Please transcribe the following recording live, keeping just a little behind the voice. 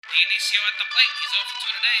Dionisio at the plate. He's over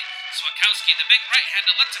 2 today. Swakowski, the big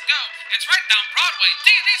right-hander, lets it go. It's right down Broadway.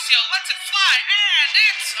 Dionisio lets it fly, and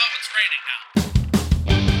it's raining now.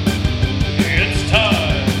 It's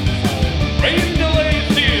time for Rain Delay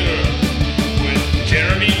Theater with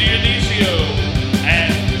Jeremy Dionisio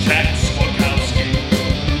and Jack Swakowski.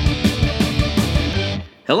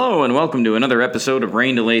 Hello and welcome to another episode of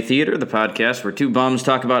Rain Delay Theater, the podcast where two bums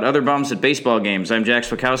talk about other bums at baseball games. I'm Jack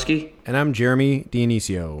Swakowski. And I'm Jeremy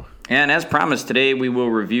Dionisio. And as promised, today we will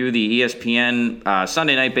review the ESPN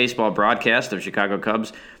Sunday Night Baseball broadcast of Chicago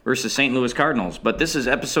Cubs versus St. Louis Cardinals. But this is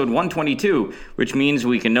episode 122, which means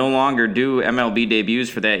we can no longer do MLB debuts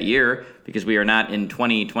for that year because we are not in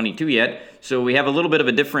 2022 yet. So we have a little bit of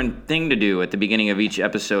a different thing to do at the beginning of each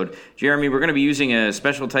episode. Jeremy, we're going to be using a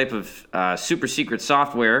special type of super secret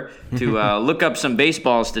software to look up some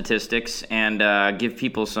baseball statistics and give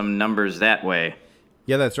people some numbers that way.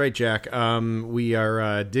 Yeah, that's right, Jack. We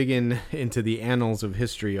are digging into the annals of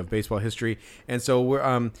history, of baseball history. And so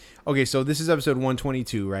we're, okay, so this is episode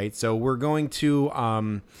 122, right? So we're going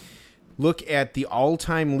to look at the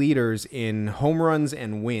all-time leaders in home runs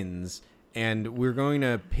and wins. And we're going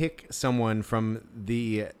to pick someone from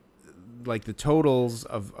the totals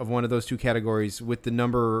of one of those two categories with the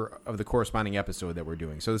number of the corresponding episode that we're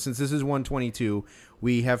doing. So since this is 122,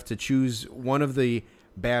 we have to choose one of the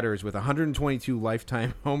batters with 122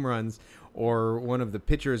 lifetime home runs or one of the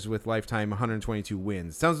pitchers with lifetime 122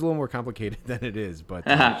 wins. Sounds a little more complicated than it is, but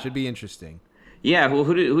it should be interesting. Yeah, well,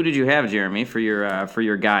 who did you have, Jeremy, for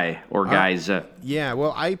your guy or guys? Yeah,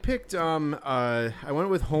 well, I picked I went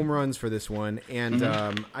with home runs for this one, and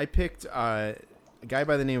I picked a guy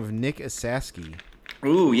by the name of Nick Esaski.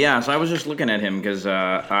 Ooh, yeah. So I was just looking at him because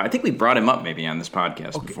I think we brought him up maybe on this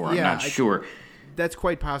podcast before. I'm not sure. That's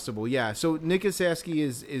quite possible, yeah. So Nick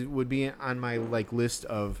Esaski would be on my list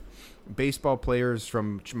of baseball players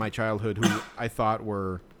from my childhood who I thought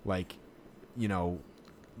were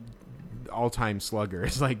all-time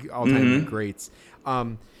sluggers, all-time greats.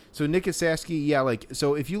 So Nick Esaski, yeah,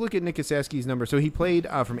 so if you look at Nick Esaski's number, so he played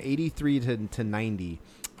from 83 to 90,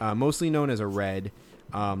 mostly known as a Red.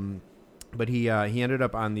 But he ended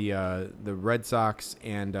up on the Red Sox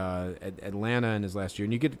and at Atlanta in his last year,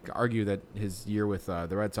 and you could argue that his year with the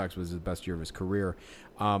Red Sox was the best year of his career.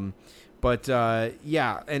 Yeah,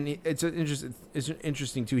 and it's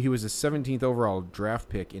interesting too. He was a 17th overall draft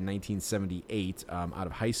pick in 1978 out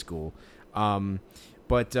of high school.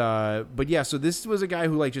 But yeah, so this was a guy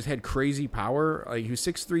who just had crazy power. He was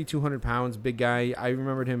 6'3", 200 pounds, big guy. I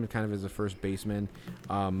remembered him kind of as a first baseman,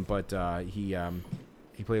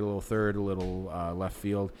 he played a little third, a little left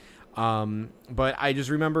field. But I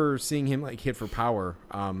just remember seeing him hit for power,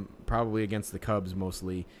 probably against the Cubs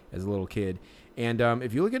mostly as a little kid. And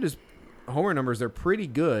if you look at his homer numbers, they're pretty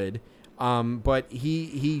good. But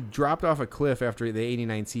he dropped off a cliff after the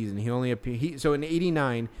 89 season. So in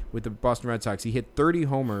 89 with the Boston Red Sox, he hit 30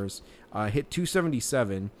 homers, hit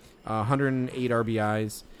 277, 108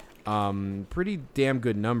 RBIs, pretty damn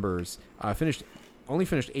good numbers. Only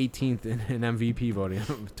finished 18th in MVP voting.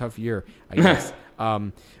 Tough year, I guess.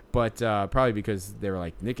 But probably because they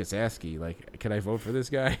were Nick Esaski, can I vote for this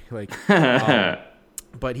guy?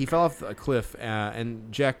 But he fell off a cliff. And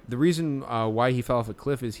Jack, the reason why he fell off a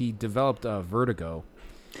cliff is he developed vertigo.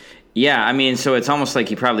 Yeah, I mean, so it's almost like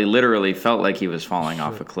he probably literally felt like he was falling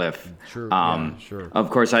off a cliff. Sure. Sure. Of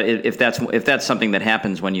course, if that's something that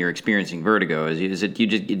happens when you're experiousing vertigo, is it you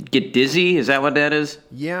just get dizzy? Is that what that is?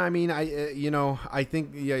 Yeah, I mean, I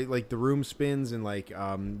think the room spins and I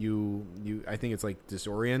think it's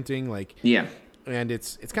disorienting. Yeah. And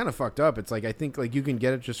it's kind of fucked up. It's I think you can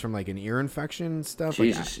get it just from an ear infection and stuff.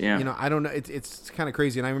 Jesus, yeah. I don't know. It's kind of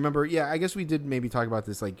crazy. And I remember, I guess we did maybe talk about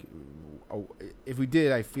this if we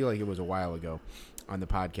did, I feel like it was a while ago on the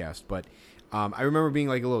podcast. But I remember being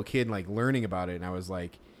a little kid and learning about it, and I was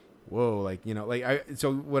whoa,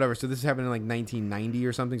 so whatever. So this happened in 1990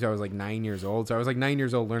 or something. So I was 9 years old. So I was 9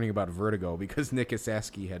 years old learning about vertigo because Nick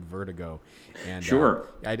Esaski had vertigo. And sure,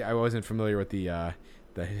 I wasn't familiar with the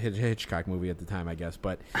Hitchcock movie at the time, I guess,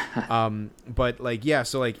 but yeah,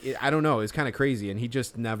 so I don't know, it's kind of crazy, and he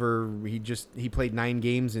played 9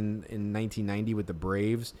 games in 1990 with the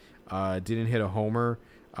Braves, didn't hit a homer,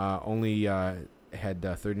 only had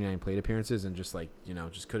 39 plate appearances, and just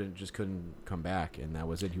couldn't come back, and that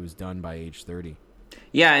was it. He was done by age 30.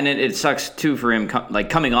 Yeah, and it sucks too for him,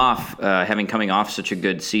 coming off such a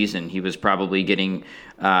good season. He was probably getting,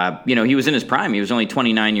 he was in his prime. He was only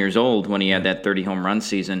 29 years old when he had that 30 home run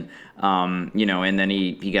season, and then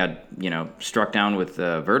he got, struck down with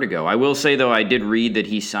vertigo. I will say, though, I did read that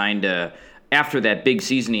he signed after that big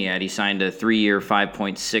season he signed a 3-year,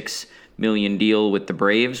 $5.6 million deal with the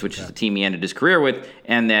Braves, which is the team he ended his career with,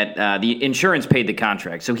 and that the insurance paid the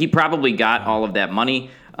contract. So he probably got all of that money.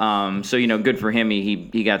 So, good for him.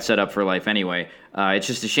 He got set up for life anyway. It's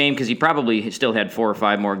just a shame because he probably still had 4 or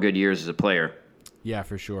 5 more good years as a player. Yeah,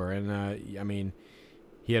 for sure. And,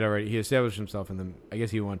 he established himself I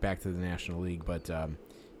guess he went back to the National League, but,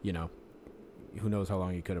 who knows how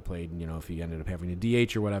long he could have played, if he ended up having to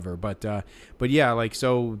DH or whatever. But yeah,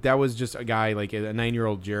 so that was just a guy, like a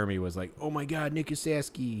 9-year-old Jeremy was like, oh my God, Nick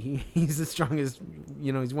Esaski, he's the strongest,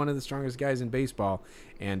 he's one of the strongest guys in baseball.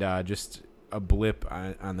 And just a blip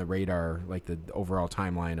on the radar, like the overall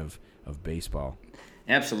timeline of baseball.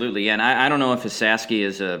 Absolutely, and I don't know if Esaski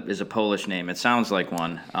is a Polish name. It sounds like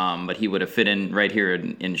one, but he would have fit in right here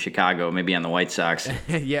in Chicago, maybe on the White Sox.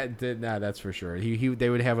 Yeah, that's for sure. They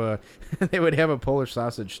would have a Polish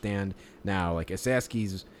sausage stand now, like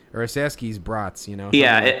Esaski's brats,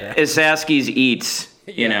 Yeah, like Esaski's eats.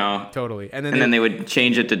 Totally. And then they would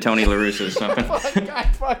change it to Tony La Russa or something. God,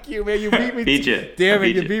 fuck you, man. You beat me. Beat you. Damn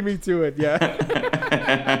it, you beat me to it.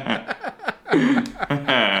 Yeah.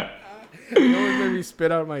 No one made me spit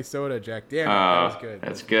out my soda, Jack. Damn it, that was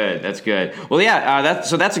good. That's good. Well, yeah,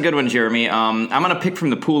 that's a good one, Jeremy. I'm going to pick from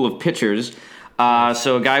the pool of pitchers.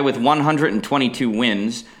 So a guy with 122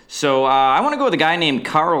 wins. So I want to go with a guy named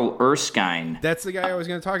Carl Erskine. That's the guy I was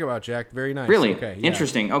going to talk about, Jack. Very nice. Really? Okay, yeah.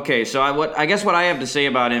 Interesting. Okay, so I guess what I have to say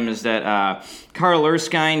about him is that Carl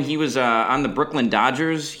Erskine, he was on the Brooklyn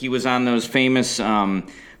Dodgers. He was on those famous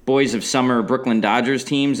Boys of Summer Brooklyn Dodgers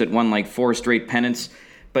teams that won like 4 straight pennants,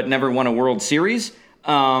 but never won a World Series.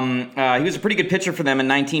 He was a pretty good pitcher for them in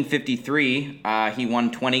 1953. He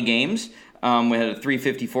won 20 games. We had a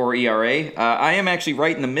 3.54 ERA. I am actually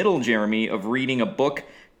right in the middle, Jeremy, of reading a book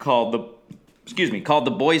called The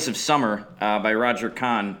Boys of Summer by Roger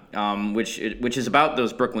Kahn, which is about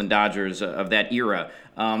those Brooklyn Dodgers of that era.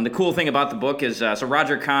 The cool thing about the book is so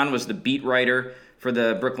Roger Kahn was the beat writer for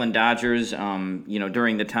the Brooklyn Dodgers,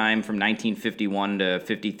 during the time from 1951 to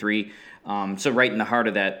 53. So right in the heart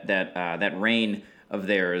of that reign of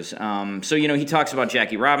theirs. So he talks about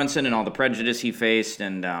Jackie Robinson and all the prejudice he faced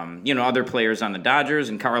and, other players on the Dodgers.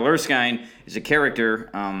 And Carl Erskine is a character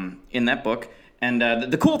in that book. And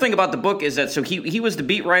the cool thing about the book is that, so he was the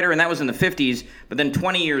beat writer, and that was in the 50s. But then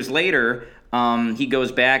 20 years later, he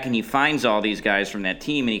goes back and he finds all these guys from that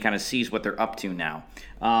team, and he kind of sees what they're up to now.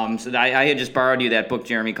 So I had just borrowed you that book,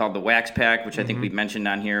 Jeremy, called The Wax Pack, which I think we've mentioned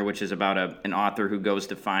on here, which is about an author who goes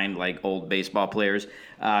to find like old baseball players.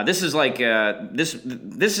 This is like this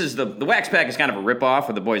is the Wax Pack is kind of a ripoff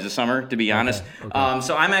of The Boys of Summer, to be honest. Okay.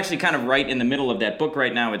 So I'm actually kind of right in the middle of that book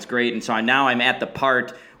right now. It's great, and so now I'm at the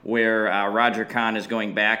part where Roger Kahn is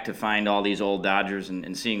going back to find all these old Dodgers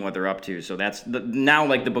and seeing what they're up to. So now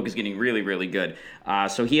the book is getting really, really good.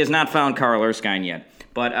 So he has not found Carl Erskine yet.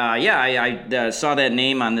 But, I saw that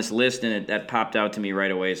name on this list, and that popped out to me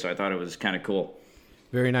right away, so I thought it was kind of cool.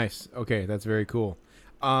 Very nice. Okay, that's very cool.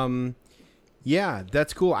 Yeah,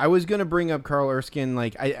 that's cool. I was going to bring up Carl Erskine.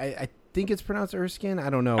 Like, I think it's pronounced Erskine. I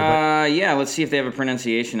don't know. But... yeah, let's see if they have a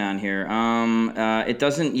pronunciation on here. It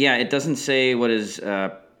doesn't say what is...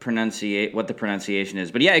 what the pronunciation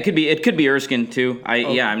is, but yeah, it could be Erskine too.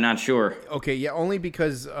 I'm not sure. Okay, yeah, only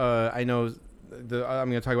because I know I'm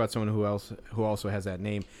going to talk about someone who also has that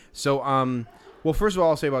name. So, well, first of all,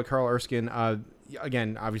 I'll say about Carl Erskine.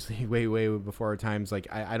 Again, obviously, way before our times.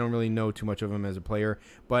 Like, I don't really know too much of him as a player,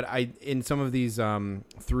 but in some of these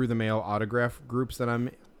through the mail autograph groups that I'm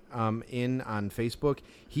in on Facebook,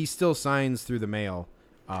 he still signs through the mail.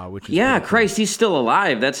 Which is Christ, he's still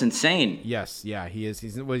alive. That's insane. Yes, yeah, he is.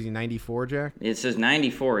 What is he, 94, Jack? It says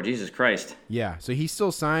 94. Jesus Christ. Yeah, so he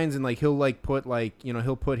still signs, and like he'll like put like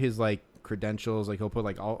he'll put his like credentials, like he'll put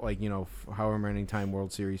like all like however many time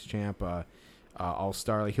World Series champ, All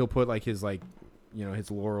Star. Like he'll put like his like his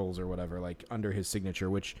laurels or whatever like under his signature,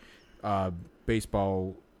 which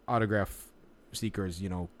baseball autograph seekers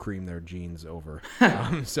cream their jeans over.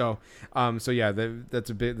 So yeah, that's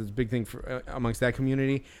a big thing for amongst that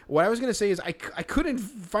community. What I was gonna say is I couldn't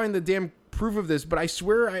find the damn proof of this, but I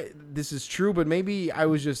swear this is true, but maybe I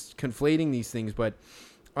was just conflating these things. But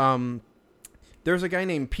there's a guy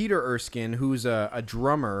named Peter Erskine who's a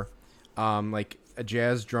drummer, like a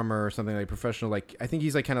jazz drummer or something, like professional. Like I think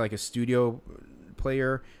he's like kind of like a studio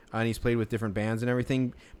player, and he's played with different bands and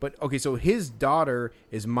everything. But okay, so his daughter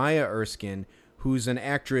is Maya Erskine, who's an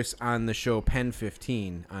actress on the show Pen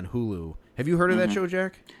 15 on Hulu. Have you heard of that show,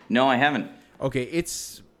 Jack? No, I haven't. Okay,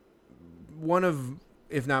 it's one of,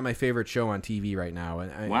 if not my favorite show on TV right now.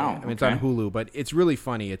 Wow. I mean, it's on Hulu, but it's really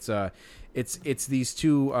funny. It's these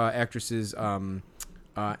two actresses,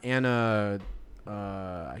 Anna,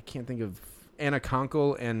 I can't think of Anna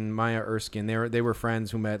Konkle and Maya Erskine. They were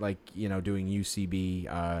friends who met like doing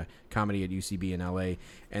UCB comedy at UCB in LA,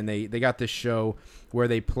 and they got this show where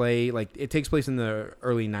they play like it takes place in the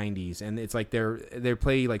early 90s, and it's like they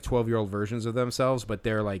play like 12-year-old versions of themselves, but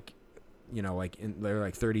they're like they're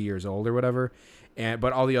like 30 years old or whatever,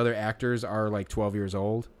 but all the other actors are like 12 years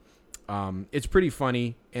old. It's pretty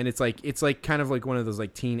funny, and it's like kind of like one of those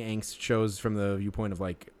like teen angst shows from the viewpoint of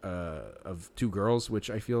like of two girls, which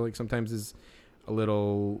I feel like sometimes is a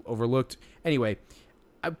little overlooked. Anyway,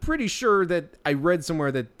 I'm pretty sure that I read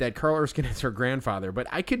somewhere that Carl Erskine is her grandfather, but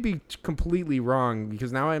I could be completely wrong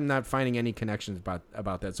because now I'm not finding any connections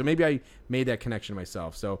about that. So maybe I made that connection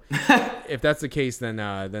myself. So if that's the case, then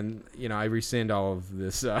I rescind all of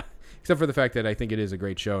this. Except for the fact that I think it is a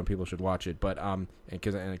great show and people should watch it, but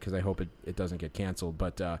because I hope it doesn't get canceled,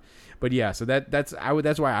 but yeah, so that's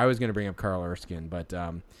why I was going to bring up Carl Erskine,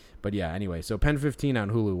 but yeah, anyway, so Pen 15 on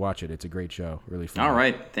Hulu, watch it. It's a great show, really fun. All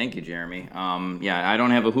right, thank you, Jeremy. Yeah, I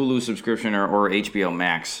don't have a Hulu subscription or HBO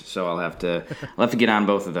Max, so I'll have to get on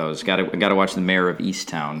both of those. Got to watch The Mayor of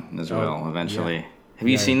Easttown as well eventually. Yeah. Have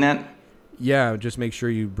you seen that? Yeah, just make sure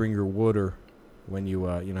you bring your water. When you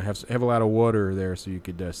have a lot of water there, so you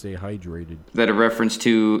could stay hydrated. Is that a reference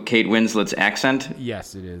to Kate Winslet's accent?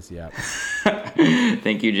 Yes, it is. Yeah.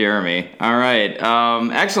 Thank you, Jeremy. All right,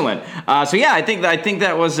 excellent. So yeah, I think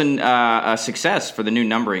that was a success for the new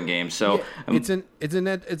numbering game. So yeah,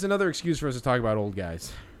 it's another excuse for us to talk about old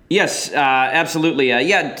guys. Yes, absolutely.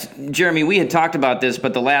 Jeremy, we had talked about this,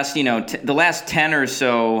 but the last 10 or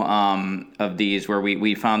so of these where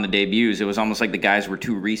we found the debuts, it was almost like the guys were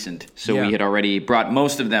too recent. So we had already brought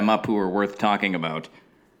most of them up who were worth talking about.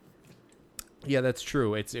 Yeah, that's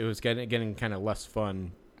true. It was getting kind of less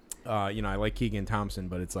fun. I like Keegan Thompson,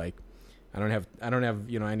 but it's like I don't have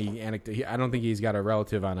any anecdote. I don't think he's got a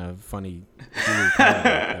relative on a funny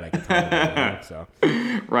that I can talk about. So.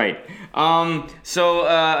 Right. So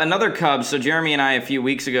another Cubs. So Jeremy and I a few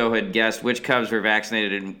weeks ago had guessed which Cubs were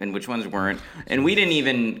vaccinated and which ones weren't, and we didn't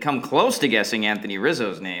even come close to guessing Anthony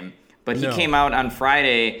Rizzo's name. But he came out on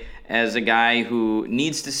Friday as a guy who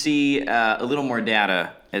needs to see a little more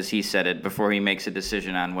data, as he said it, before he makes a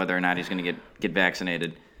decision on whether or not he's going to get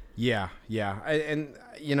vaccinated. Yeah.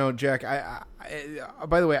 Jack, I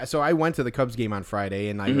by the way, so I went to the Cubs game on Friday,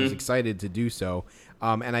 and I was excited to do so.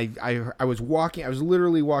 And I was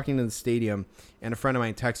literally walking to the stadium, and a friend of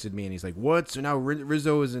mine texted me, and he's like, "What? So now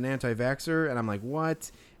Rizzo is an anti-vaxxer?" And I'm like,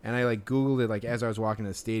 "What?" And I like Googled it like as I was walking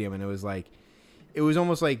to the stadium, and it was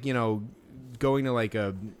almost like going to like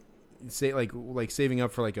a like saving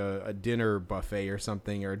up for like a dinner buffet or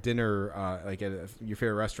something, or a dinner like at your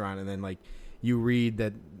favorite restaurant, and then like you read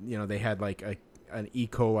that they had like an E.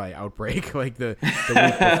 coli outbreak like the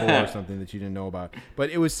week before or something that you didn't know about. But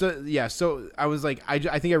it was so I was like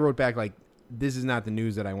I think I wrote back like, this is not the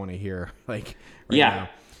news that I want to hear like now.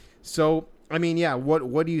 So I mean,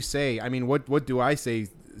 what do you say? I mean, what do I say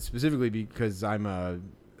specifically, because I'm a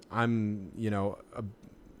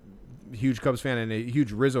huge Cubs fan and a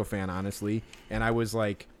huge Rizzo fan, honestly, and I was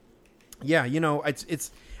like,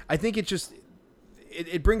 it's I think it just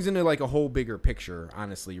it brings into like a whole bigger picture,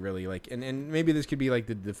 honestly, really, like, and maybe this could be like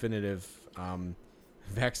the definitive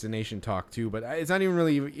vaccination talk too, but it's not even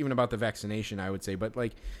really even about the vaccination, I would say. But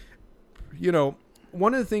like,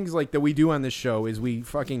 one of the things like that we do on this show is we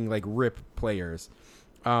fucking like rip players.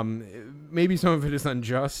 Maybe some of it is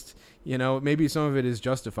unjust, maybe some of it is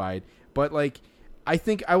justified, but like, I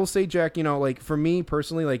think I will say, Jack, like for me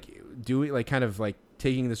personally, like doing like kind of like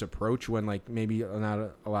taking this approach when like maybe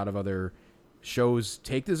not a lot of other shows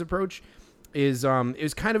take this approach is it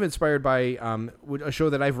was kind of inspired by a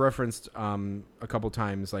show that I've referenced a couple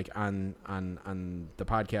times, like on the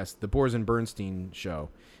podcast, the Boers and Bernstein show.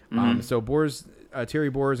 So Terry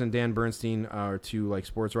Boers and Dan Bernstein are two like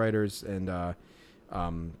sports writers, and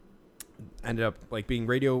ended up like being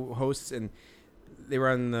radio hosts, and they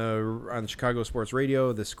were on Chicago Sports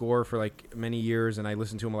Radio, The Score, for like many years, and I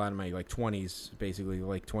listened to them a lot in my like 20s, basically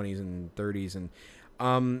like 20s and 30s,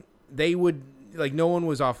 and they would like no one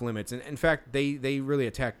was off limits, and in fact they really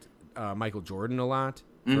attacked Michael Jordan a lot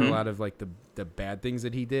for a lot of like the bad things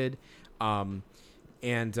that he did, I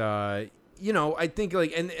think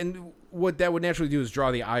like and what that would naturally do is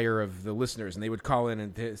draw the ire of the listeners, and they would call in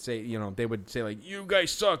and say, they would say like, you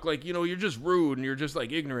guys suck, like, you're just rude and you're just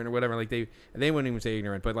like ignorant or whatever. Like they wouldn't even say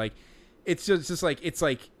ignorant, but like it's just like it's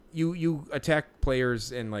like you attack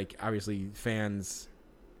players, and like obviously fans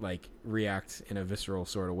like react in a visceral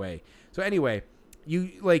sort of way. So anyway,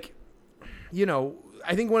 I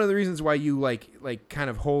think one of the reasons why you like kind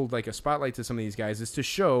of hold like a spotlight to some of these guys is to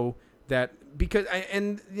show that, because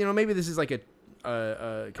maybe this is like a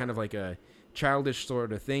kind of like a childish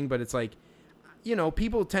sort of thing, but it's like, you know,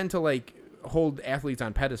 people tend to like hold athletes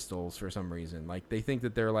on pedestals for some reason. Like they think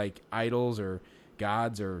that they're like idols or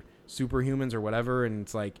gods or superhumans or whatever, and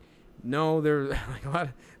it's like, no, they're like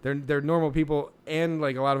they're normal people, and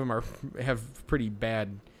like a lot of them have pretty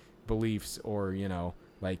bad beliefs or, you know,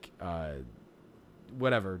 like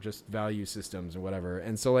whatever, just value systems or whatever.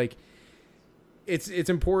 And so like it's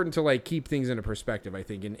important to like keep things into perspective, I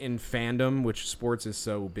think, in fandom, which sports is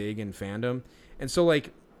so big in fandom. And so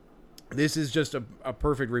like this is just a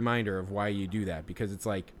perfect reminder of why you do that, because it's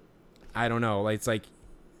like, I don't know, it's like,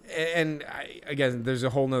 and again, there's a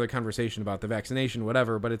whole nother conversation about the vaccination,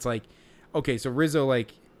 whatever, but it's like, okay, so Rizzo,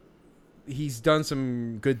 like, he's done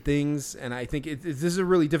some good things, and I think this is a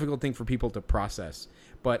really difficult thing for people to process,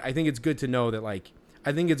 but I think it's good to know that, like,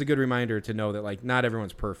 I think it's a good reminder to know that, like, not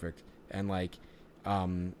everyone's perfect, and like,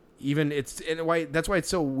 even that's why it's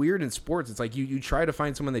so weird in sports. It's like you try to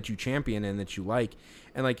find someone that you champion and that you like,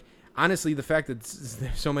 and like, honestly, the fact that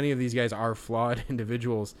so many of these guys are flawed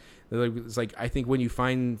individuals, it's like, I think when you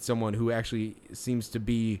find someone who actually seems to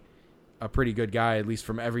be a pretty good guy, at least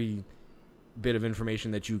from every bit of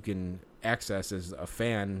information that you can access as a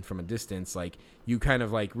fan from a distance, like, you kind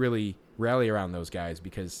of like really rally around those guys,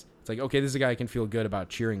 because it's like, okay, this is a guy I can feel good about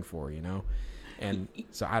cheering for, you know? And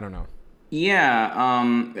so I don't know. Yeah,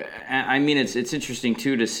 I mean, it's interesting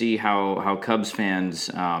too to see how Cubs fans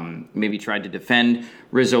maybe tried to defend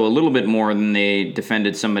Rizzo a little bit more than they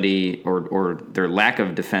defended somebody, or their lack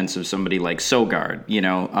of defense of somebody like Sogard. You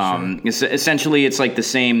know, essentially it's like the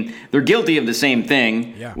same. They're guilty of the same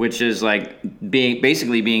thing, which is like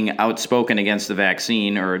being outspoken against the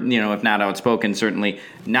vaccine, or, you know, if not outspoken, certainly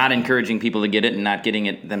not encouraging people to get it and not getting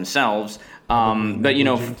it themselves. But you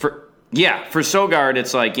know, for Sogard,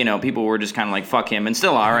 it's like, you know, people were just kind of like, fuck him, and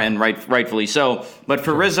still are, and rightfully so. But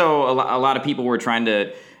for Rizzo, a lot of people were trying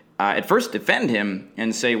to, at first, defend him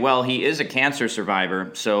and say, well, he is a cancer survivor,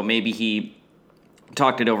 so maybe he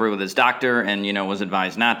talked it over with his doctor and, you know, was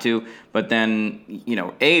advised not to. But then, you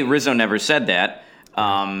know, A, Rizzo never said that.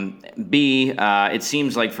 B, it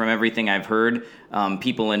seems like from everything I've heard,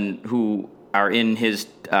 people who are in his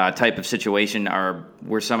type of situation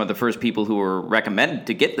were some of the first people who were recommended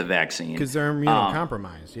to get the vaccine. Because they're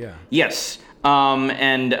immunocompromised, yeah. Yes.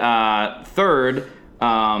 And third,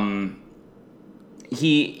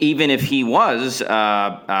 even if he was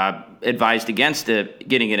advised against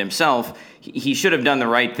getting it himself, he should have done the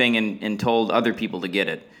right thing and told other people to get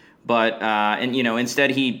it. But and, you know,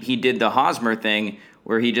 instead he did the Hosmer thing,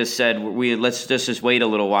 where he just said, let's just wait a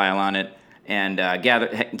little while on it and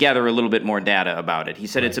gather a little bit more data about it. He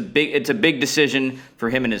said it's a big decision for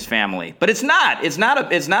him and his family, but it's not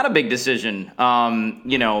a big decision.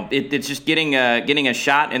 You know, it's just getting a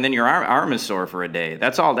shot, and then your arm is sore for a day.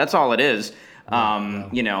 That's all it is.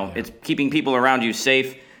 You know, it's keeping people around you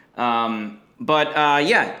safe.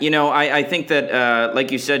 But you know, I think that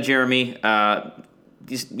like you said, Jeremy,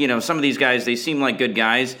 you know, some of these guys, they seem like good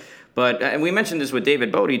guys. But and we mentioned this with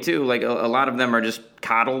David Bodie too. Like a lot of them are just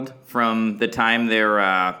coddled from the time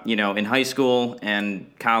they're you know, in high school and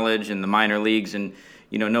college and the minor leagues, and,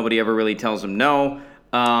 you know, nobody ever really tells them no.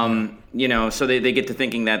 You know, so they get to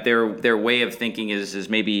thinking that their way of thinking is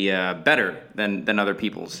maybe better than other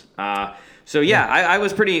people's. So I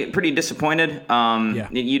was pretty disappointed.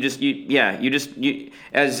 You just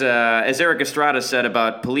as Eric Estrada said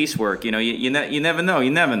about police work, you know, you never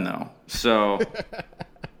know. So.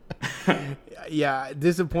 Yeah,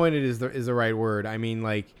 disappointed is the right word. I mean,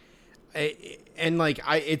 like,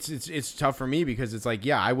 it's tough for me, because it's like,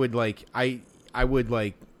 I would be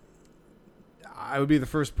the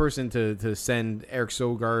first person to send Eric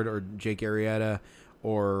Sogard or Jake Arrieta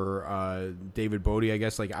or David Bodie, I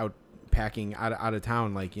guess, like, out packing out of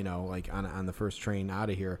town, like, you know, like on the first train out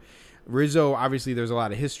of here. Rizzo, obviously, there's a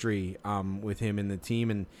lot of history with him in the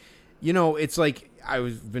team, and, you know, it's like,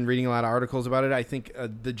 I've been reading a lot of articles about it. I think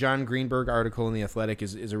the John Greenberg article in The Athletic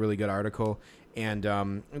is a really good article. And,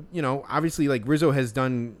 you know, obviously, like, Rizzo has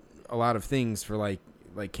done a lot of things for, like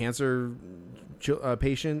cancer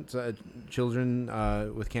patients,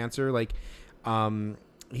 children with cancer. Like,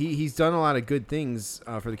 he's done a lot of good things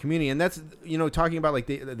for the community. And that's, you know, talking about, like,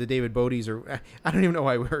 the David Bodies, or I don't even know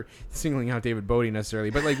why we're singling out David Bodie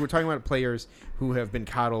necessarily, but, like, we're talking about players who have been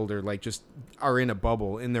coddled, or, like, just are in a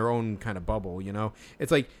bubble, in their own kind of bubble, you know?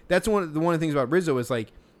 It's like, that's one of the things about Rizzo is,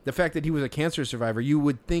 like, the fact that he was a cancer survivor, you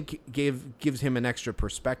would think gives him an extra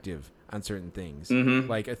perspective on certain things. Mm-hmm.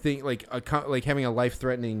 Like, a thing, like having a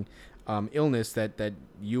life-threatening illness that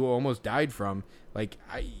you almost died from, like,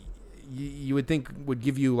 you would think would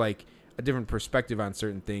give you, like, a different perspective on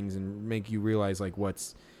certain things and make you realize, like,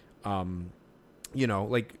 what's, you know,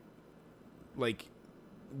 like, like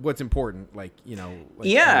what's important, like, you know. Like,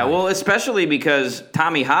 yeah, well, especially because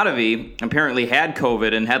Tommy Hotovy apparently had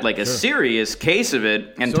COVID and had like a serious case of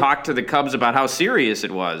it, and talked to the Cubs about how serious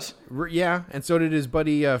it was. Yeah, and so did his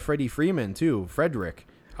buddy Freddie Freeman too, Frederick.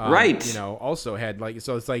 Right. You know, also had like,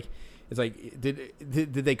 so it's like did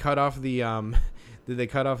they cut off the did they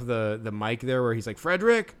cut off the mic there where he's like,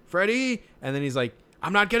 Freddie, and then he's like,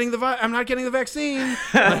 I'm not getting the vaccine.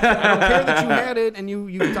 Like, I don't care that you had it, and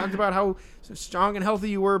you talked about how strong and healthy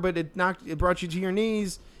you were, but it brought you to your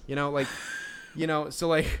knees. You know, like, you know, so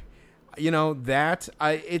like, you know, that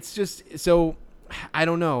it's just so, I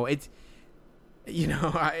don't know. It's, you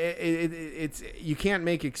know, it's you can't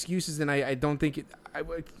make excuses, and I don't think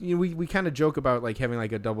we kind of joke about like having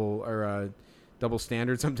like a double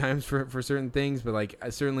standard sometimes for certain things, but like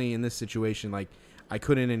certainly in this situation, like I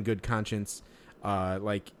couldn't in good conscience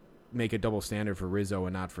like make a double standard for Rizzo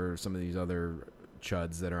and not for some of these other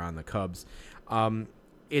chuds that are on the Cubs.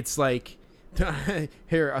 It's like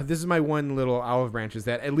here, this is my one little olive branch, is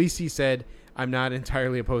that at least he said, I'm not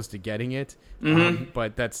entirely opposed to getting it,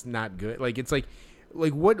 but that's not good. Like, it's like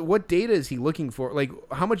what data is he looking for? Like,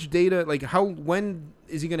 how much data? Like, when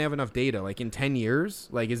is he gonna have enough data? Like in 10 years?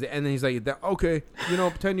 Like, and then he's like, okay, you know,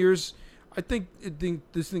 10 years. I think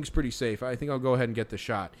this thing's pretty safe. I think I'll go ahead and get the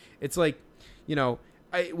shot. It's like, you know,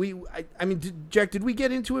 I mean, Jack, did we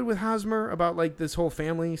get into it with Hosmer about like this whole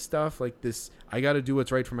family stuff? Like this, I got to do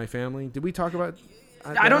what's right for my family. Did we talk about?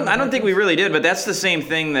 I don't think we really did, but that's the same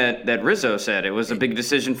thing that Rizzo said. It was a big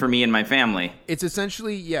decision for me and my family. It's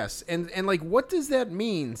essentially, yes. And like, what does that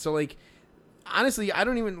mean? So like, honestly, I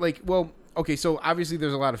don't even like, well, okay. So obviously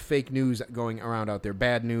there's a lot of fake news going around out there,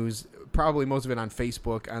 bad news, probably most of it on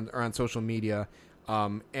Facebook or on social media.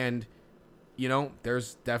 And you know,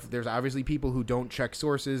 there's obviously people who don't check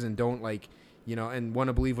sources and don't like, you know, and want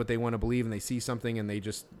to believe what they want to believe, and they see something and they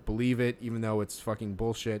just believe it, even though it's fucking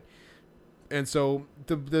bullshit. And so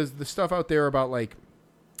the stuff out there about like,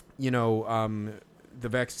 you know, the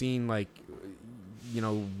vaccine, like, you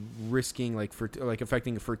know, risking like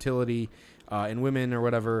affecting fertility in women or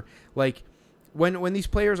whatever. Like when these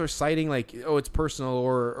players are citing like, oh, it's personal,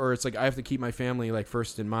 or it's like I have to keep my family like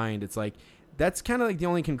first in mind. It's like that's kind of like the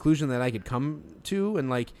only conclusion that I could come to. And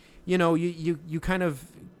like, you know, you kind of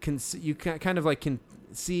can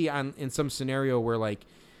see in some scenario where like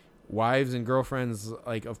wives and girlfriends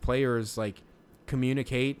like of players like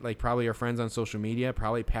communicate, like probably are friends on social media,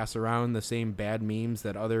 probably pass around the same bad memes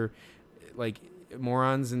that other like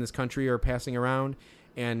morons in this country are passing around.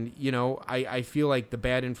 And, you know, I feel like the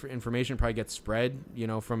bad information probably gets spread, you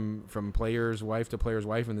know, from player's wife to player's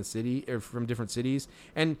wife in the city, or from different cities.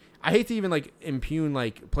 And I hate to even like impugn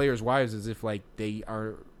like players' wives as if like they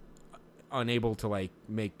are unable to like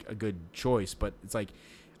make a good choice. But it's like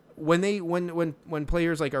when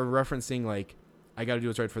players like are referencing like, I got to do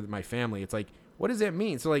what's right for my family, it's like, what does that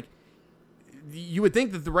mean? So like, you would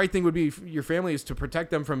think that the right thing would be for your family is to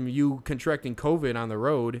protect them from you contracting COVID on the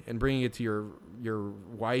road and bringing it to your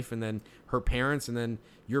wife and then her parents and then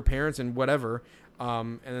your parents and whatever,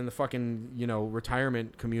 and then the fucking, you know,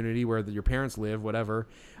 retirement community where your parents live, whatever.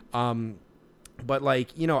 But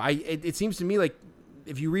like, you know, it seems to me like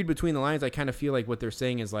if you read between the lines, I kind of feel like what they're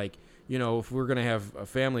saying is like, you know, if we're gonna have a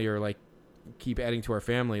family or like keep adding to our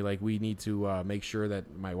family, like we need to make sure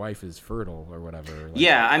that my wife is fertile or whatever. Like,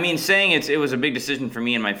 yeah, I mean, saying it was a big decision for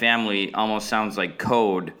me and my family almost sounds like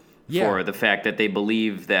code for the fact that they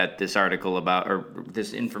believe that this article about, or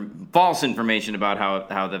this false information about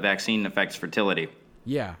how the vaccine affects fertility.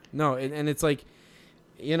 Yeah, no, and it's like,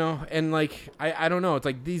 you know, and like I don't know, it's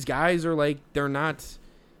like these guys are like, they're not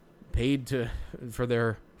paid for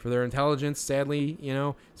their intelligence, sadly. You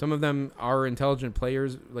know, some of them are intelligent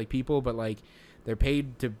players, like people, but like they're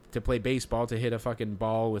paid to play baseball, to hit a fucking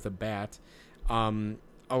ball with a bat. A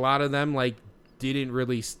lot of them like didn't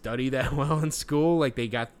really study that well in school, like they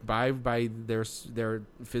got by their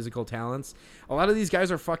physical talents. A lot of these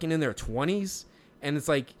guys are fucking in their 20s, and it's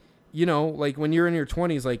like, you know, like when you're in your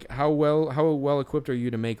 20s, like how well equipped are you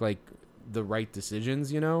to make like the right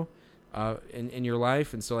decisions, you know, in your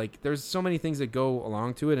life. And so like there's so many things that go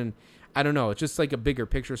along to it, and I don't know, it's just like a bigger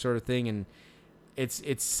picture sort of thing, and it's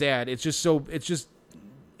sad. It's just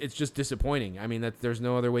disappointing. I mean, that there's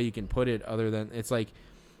no other way you can put it other than it's like,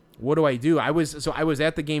 what do I do? I was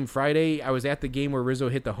at the game Friday. I was at the game where Rizzo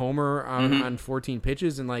hit the homer on 14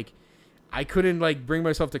 pitches, and like I couldn't like bring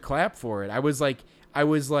myself to clap for it. I was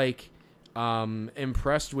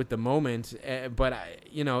impressed with the moment, but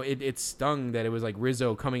you know, it stung that it was like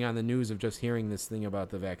Rizzo coming on the news of just hearing this thing about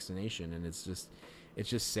the vaccination, and it's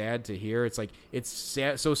just sad to hear. It's like, it's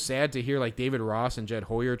sad, so sad to hear like David Ross and Jed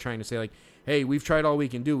Hoyer trying to say like, hey, we've tried all we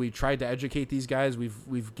can do. We've tried to educate these guys.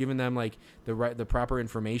 We've given them like the proper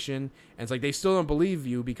information, and it's like they still don't believe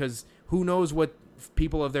you because who knows what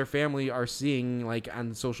people of their family are seeing like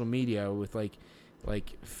on social media with like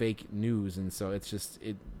fake news. And so it's just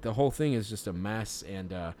the whole thing is just a mess,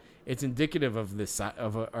 and it's indicative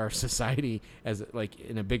of our society as like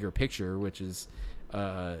in a bigger picture, which is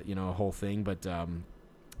a whole thing. But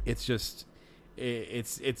it's just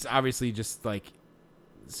it's obviously just like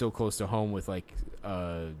so close to home with like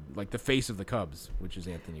the face of the Cubs, which is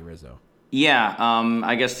Anthony Rizzo. Yeah,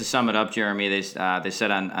 I guess to sum it up, Jeremy, they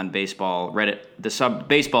said on baseball Reddit, the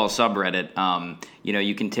baseball subreddit,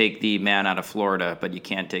 you can take the man out of Florida, but you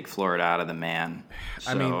can't take Florida out of the man.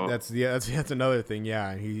 So, I mean, that's another thing.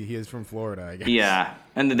 Yeah, he is from Florida, I guess. Yeah,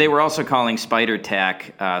 and they were also calling spider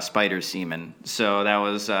tack spider semen. So that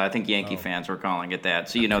was I think Yankee fans were calling it that.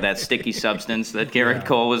 So that sticky substance that Garrett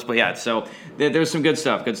Cole was. But yeah, so there's some good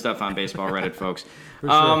stuff on baseball Reddit, folks. For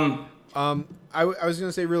sure. I was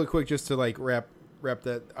gonna say really quick, just to like wrap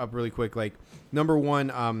that up really quick. Like number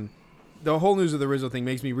one, the whole news of the Rizzo thing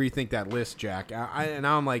makes me rethink that list, Jack. And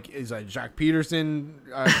now I'm like, is Jack Peterson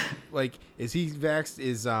like is he vaxxed?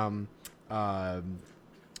 Is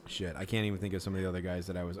shit, I can't even think of some of the other guys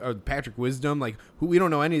that I was. Oh, Patrick Wisdom, like who we don't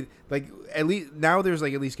know any. Like at least now there's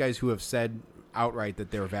like at least guys who have said outright that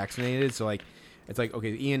they were vaccinated. So like it's like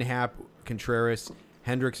okay, Ian Happ, Contreras,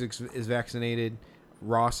 Hendricks is vaccinated.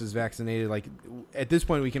 Ross is vaccinated. Like at this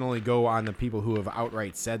point, we can only go on the people who have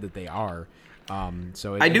outright said that they are.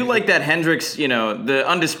 I do like that Hendricks, the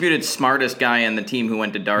undisputed smartest guy in the team who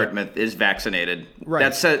went to Dartmouth is vaccinated. Right.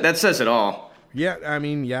 That says it all. Yeah, I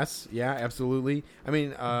mean, yes, yeah, absolutely. I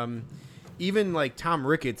mean, even like Tom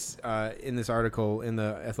Ricketts in this article, in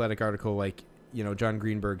the Athletic article, like John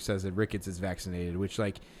Greenberg says that Ricketts is vaccinated, which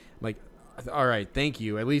like, all right, thank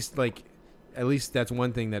you. At least that's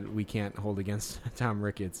one thing that we can't hold against Tom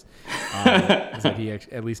Ricketts, is that he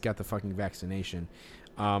at least got the fucking vaccination.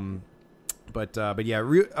 But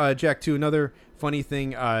yeah, Jack, too, another funny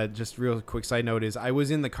thing, just real quick side note is I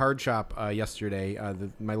was in the card shop yesterday,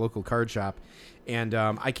 my local card shop, and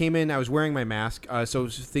I came in, I was wearing my mask, so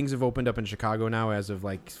things have opened up in Chicago now as of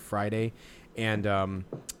like Friday, and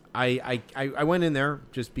I went in there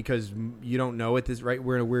just because you don't know at this right.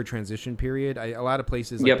 We're in a weird transition period. A lot of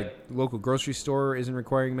places, like the local grocery store isn't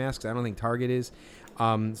requiring masks. I don't think Target is.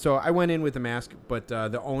 So I went in with a mask, but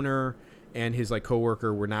the owner and his like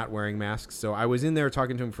coworker were not wearing masks. So I was in there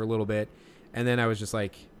talking to him for a little bit, and then I was just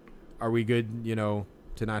like, "Are we good?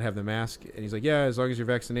 To not have the mask?" And he's like, "Yeah, as long as you're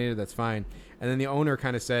vaccinated, that's fine." And then the owner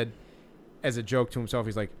kind of said, as a joke to himself,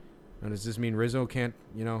 he's like, does this mean Rizzo can't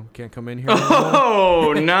come in here?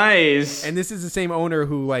 Oh, nice. And this is the same owner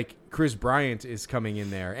who like Chris Bryant is coming in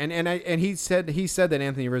there, and he said that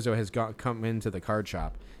Anthony Rizzo has come into the card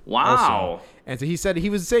shop. Wow. Also. And so he said he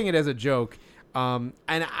was saying it as a joke. And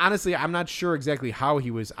honestly, I'm not sure exactly how he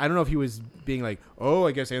was. I don't know if he was being like, "Oh,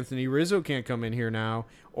 I guess Anthony Rizzo can't come in here now,"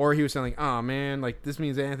 or he was saying like, "Oh man, like this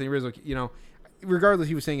means that Anthony Rizzo." Regardless,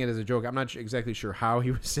 he was saying it as a joke. I'm not exactly sure how he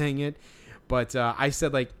was saying it, but I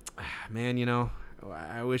said like, man,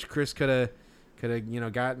 I wish Chris could have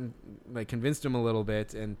gotten like convinced him a little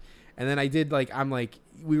bit, and then I did like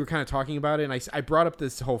we were kind of talking about it, and I brought up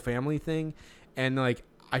this whole family thing, and like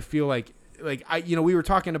I feel like we were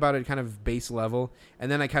talking about it kind of base level,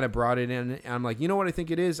 and then I kind of brought it in, and I'm like, what I think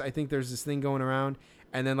it is? I think there's this thing going around,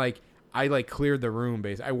 and then like I like cleared the room.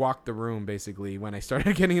 I walked the room basically when I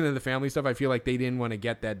started getting into the family stuff. I feel like they didn't want to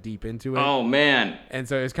get that deep into it. Oh man! And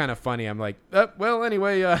so it's kind of funny. I'm like, well,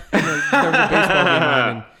 anyway, there was a baseball game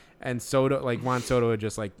on, and Soto, like Juan Soto, had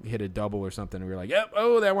just like hit a double or something. And we were like, yep,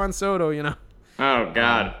 oh, that Juan Soto, Oh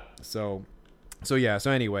God. So yeah.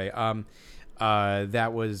 So anyway,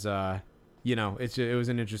 that was it was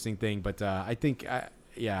an interesting thing, but I think. I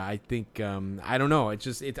don't know. I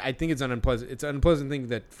think it's an unpleasant. It's an unpleasant thing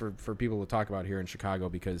that for people to talk about here in Chicago,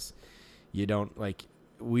 because you don't like.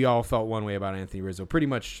 We all felt one way about Anthony Rizzo pretty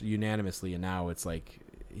much unanimously, and now it's like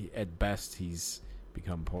at best he's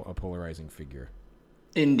become a polarizing figure.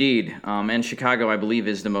 Indeed, and Chicago, I believe,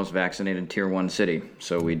 is the most vaccinated Tier 1 city,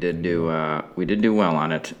 so we did do well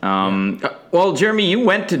on it. Well, Jeremy, you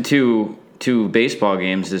went to two baseball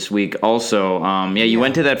games this week also. You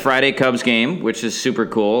went to that Friday Cubs game, which is super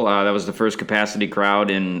cool. That was the first capacity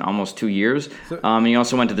crowd in almost 2 years. And you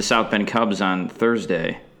also went to the South Bend Cubs on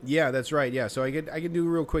Thursday. Yeah, that's right. Yeah, so I could do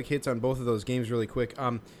real quick hits on both of those games really quick.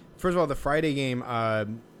 First of all, the Friday game,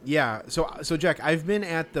 So Jack, I've been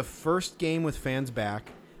at the first game with fans back.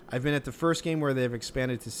 I've been at the first game where they've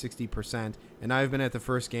expanded to 60%, and I've been at the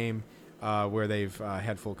first game where they've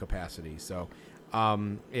had full capacity. So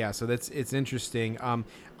Yeah, so it's interesting.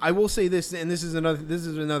 I will say this, and this is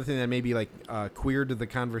another thing that maybe like queered to the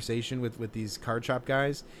conversation with these card shop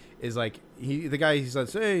guys is like the guy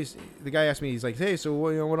asked me, he's like, hey, so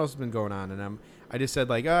what else has been going on? And I just said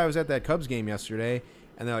like, oh, I was at that Cubs game yesterday,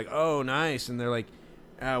 and they're like, oh, nice, and they're like,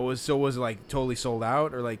 was it like totally sold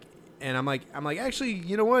out or like, and I'm like actually,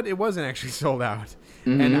 you know what, it wasn't actually sold out,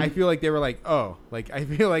 and I feel like they were like, oh, like I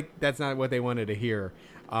feel like that's not what they wanted to hear.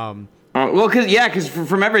 Because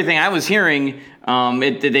from everything I was hearing,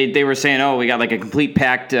 they were saying, "Oh, we got like a complete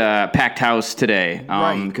packed house today,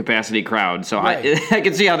 right. Capacity crowd." So right. I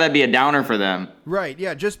can see how that'd be a downer for them. Right?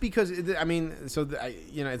 Yeah. Just because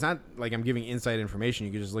it's not like I'm giving inside information.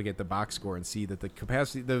 You can just look at the box score and see that the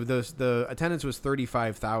capacity, the attendance was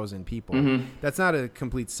 35,000 people. Mm-hmm. That's not a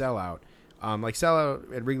complete sellout. Like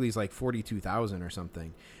sellout at Wrigley's like 42,000 or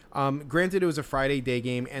something. Granted, it was a Friday day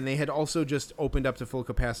game, and they had also just opened up to full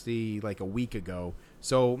capacity like a week ago.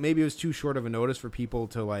 So maybe it was too short of a notice for people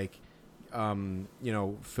to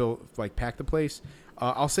pack the place.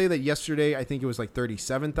 I'll say that yesterday, I think it was like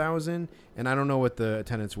 37,000, and I don't know what the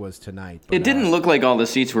attendance was tonight. But, it didn't look like all the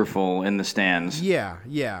seats were full in the stands.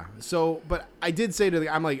 Yeah. So, but I did say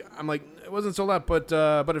to I'm like, it wasn't sold out, but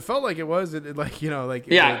it felt like it was.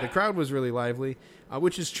 The crowd was really lively,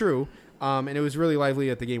 which is true. And it was really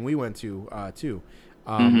lively at the game we went to too.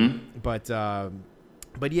 But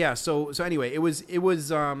yeah. So anyway, it was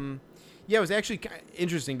actually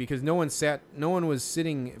interesting because no one was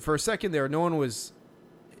sitting for a second there. No one was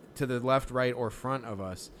to the left, right, or front of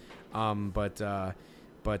us.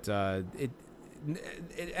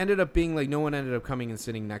 It ended up being like no one ended up coming and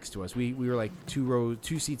sitting next to us. We were like two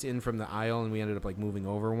seats in from the aisle, and we ended up like moving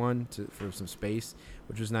over one for some space,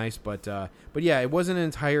 which was nice. But yeah, it wasn't an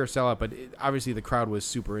entire sellout, but obviously the crowd was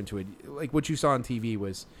super into it. Like what you saw on TV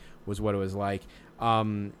was what it was like.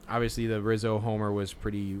 Obviously the Rizzo homer was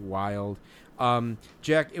pretty wild.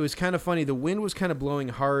 Jack, it was kind of funny. The wind was kind of blowing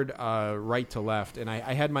hard right to left, and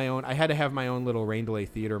I had to have my own little rain delay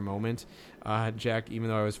theater moment, Jack, even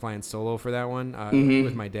though I was flying solo for that one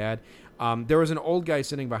with my dad. There was an old guy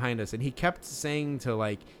sitting behind us, and he kept saying to,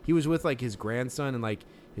 like, he was with, like, his grandson and, like,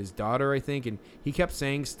 his daughter, I think, and he kept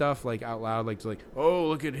saying stuff, like, out loud, like, oh,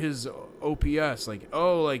 look at his OPS, like,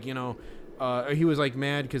 oh, like, he was, like,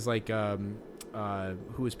 mad because, like, who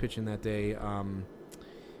was pitching that day?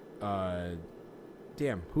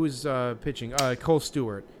 Who was pitching? Cole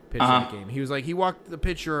Stewart pitched that game. He was like, he walked the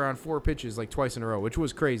pitcher on 4 pitches like twice in a row, which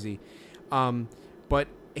was crazy. But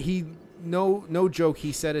he, no joke,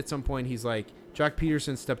 he said at some point, he's like, Jock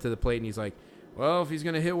Peterson stepped to the plate and he's like, well, if he's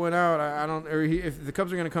going to hit one out, if the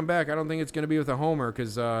Cubs are going to come back, I don't think it's going to be with a homer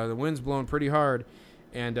because the wind's blowing pretty hard.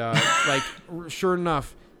 And like, sure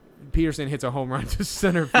enough, Peterson hits a home run to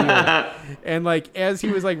center field. And like, as he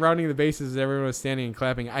was like rounding the bases, everyone was standing and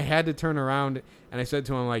clapping, I had to turn around and I said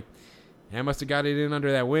to him, like, I must have got it in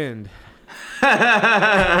under that wind.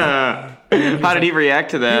 How did he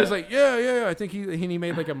react to that? He was like, yeah. I think he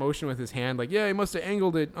made like a motion with his hand, like, yeah, he must have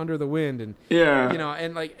angled it under the wind, and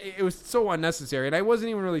and like it was so unnecessary. And I wasn't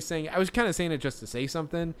even really saying. I was kind of saying it just to say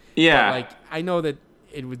something. Yeah. But, like, I know that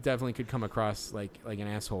it would definitely could come across like an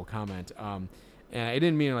asshole comment. And I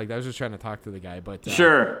didn't mean it like that. I was just trying to talk to the guy, but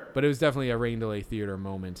sure. But it was definitely a rain delay theater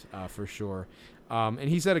moment for sure. And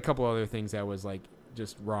he said a couple other things that was like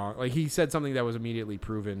just wrong. Like he said something that was immediately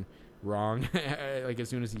proven wrong like as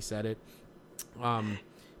soon as he said it.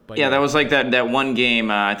 But yeah, that was like that one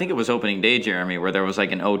game, I think it was opening day, Jeremy, where there was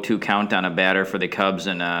like an 0-2 count on a batter for the Cubs,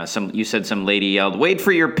 and you said some lady yelled, "Wait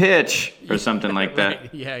for your pitch," or something like that.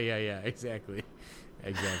 Right. Yeah, exactly.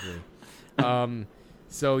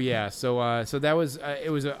 So that was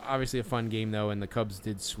it was obviously a fun game though, and the Cubs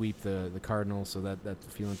did sweep the Cardinals, so that's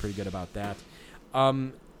feeling pretty good about that.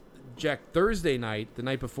 Jack, Thursday night, the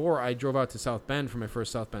night before, I drove out to South Bend for my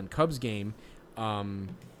first South Bend Cubs game, and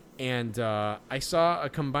I saw a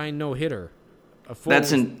combined no-hitter.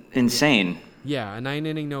 That's insane. Yeah, a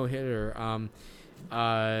 9-inning no-hitter.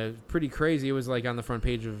 Pretty crazy. It was like on the front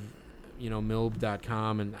page of,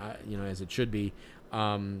 milb.com, and as it should be.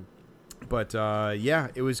 But yeah,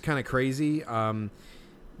 it was kind of crazy.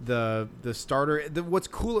 The starter. What's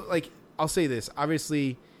cool? Like, I'll say this.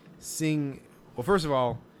 Obviously, well, first of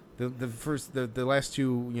all, the last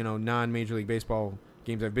two non-Major League Baseball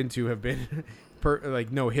games I've been to have been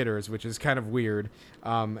like no hitters, which is kind of weird.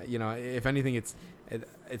 If anything, it's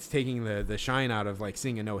taking the shine out of like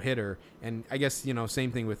seeing a no hitter, and I guess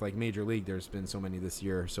same thing with like Major League. There's been so many this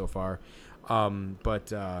year so far,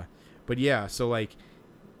 but yeah, so like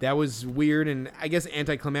that was weird, and I guess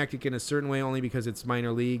anticlimactic in a certain way only because it's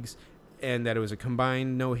minor leagues, and that it was a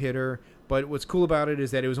combined no hitter. But what's cool about it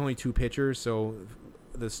is that it was only 2 pitchers, so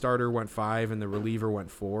the starter went 5 and the reliever went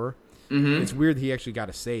 4. Mm-hmm. It's weird he actually got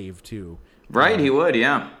a save too. Right, he would,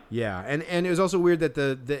 yeah. Yeah, and it was also weird that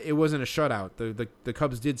it wasn't a shutout. The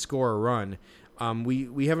Cubs did score a run.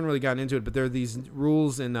 We haven't really gotten into it, but there are these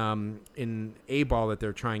rules in A ball that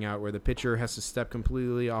they're trying out where the pitcher has to step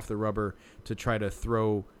completely off the rubber to try to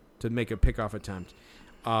make a pickoff attempt.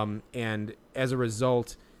 And as a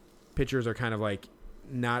result, pitchers are kind of like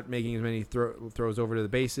not making as many throws over to the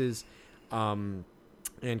bases, and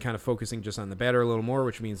kind of focusing just on the batter a little more,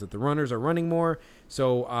 which means that the runners are running more.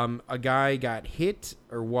 So a guy got hit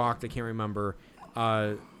or walked, I can't remember,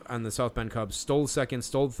 on the South Bend Cubs, stole second,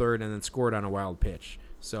 stole third, and then scored on a wild pitch.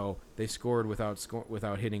 So they scored without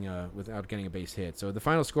getting a base hit. So the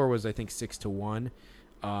final score was, I think, 6-1,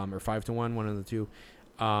 or 5-1, one of the two.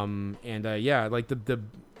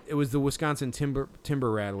 It was the Wisconsin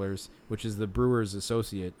Timber Rattlers, which is the Brewers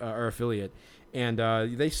affiliate, and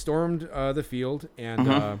they stormed the field,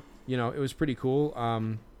 and it was pretty cool.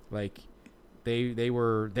 They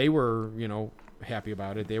were happy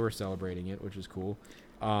about it. They were celebrating it, which is cool.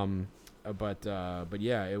 But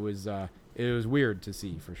yeah, it was weird to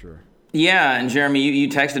see for sure. Yeah, and Jeremy, you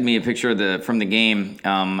texted me a picture from the game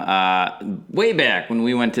way back when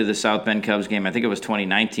we went to the South Bend Cubs game. I think it was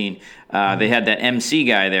 2019. They had that MC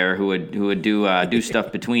guy there who would do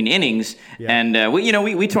stuff between innings, and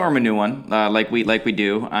we tore him a new one like we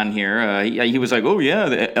do on here. He was like, "Oh yeah,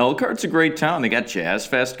 the Elkhart's a great town. They got Jazz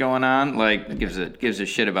Fest going on. Like gives a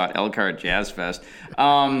shit about Elkhart Jazz Fest."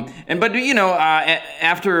 After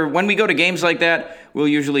when we go to games like that, we'll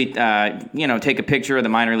usually take a picture of the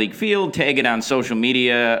minor league field, tag it on social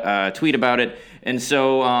media, tweet about it. And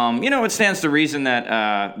so, it stands to reason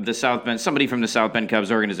that somebody from the South Bend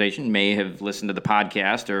Cubs organization may have listened to the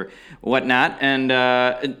podcast or whatnot. And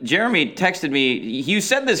Jeremy texted me. You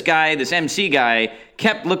said this MC guy,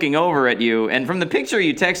 kept looking over at you. And from the picture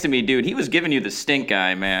you texted me, dude, he was giving you the stink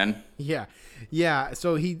eye, man. Yeah. Yeah.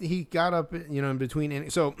 So he got up, in between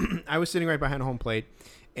innings. So I was sitting right behind home plate,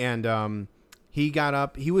 and he got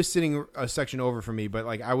up. He was sitting a section over from me, but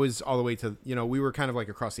like I was all the way to, we were kind of like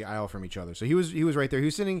across the aisle from each other. So he was right there. He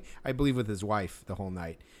was sitting, I believe, with his wife the whole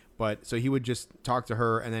night. But so he would just talk to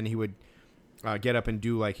her, and then he would get up and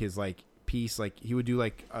do like his like piece. Like he would do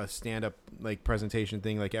like a stand up like presentation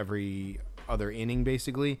thing like every other inning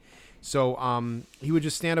basically. So he would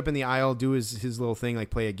just stand up in the aisle, do his little thing, like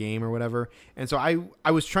play a game or whatever. And so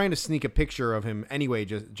I was trying to sneak a picture of him anyway,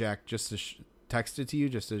 just to text it to you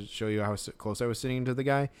just to show you how close I was sitting to the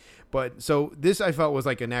guy. But so this I felt was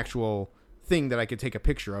like an actual thing that I could take a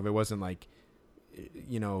picture of. It wasn't like,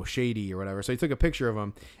 shady or whatever. So I took a picture of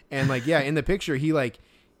him, and like, yeah, in the picture, he's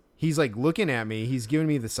like looking at me. He's giving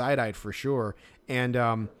me the side-eye for sure. And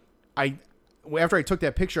after I took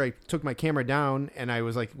that picture, I took my camera down and I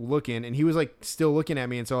was like looking, and he was like still looking at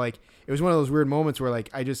me. And so like, it was one of those weird moments where like,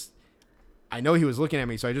 I know he was looking at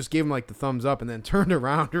me, so I just gave him like the thumbs up and then turned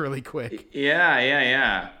around really quick.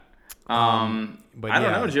 Yeah. But I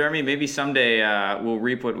don't know, Jeremy. Maybe someday we'll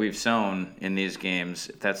reap what we've sown in these games,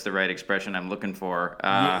 if that's the right expression I'm looking for.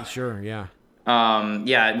 Yeah, sure, yeah.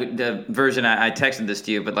 The version I texted this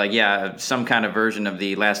to you, but some kind of version of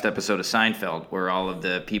the last episode of Seinfeld, where all of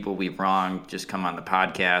the people we've wronged just come on the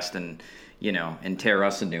podcast and tear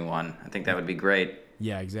us a new one. I think that would be great.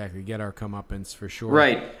 Yeah, exactly. Get our comeuppance for sure.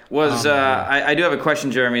 Right. I do have a question,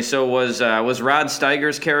 Jeremy. So was Rod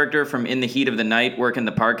Steiger's character from In the Heat of the Night working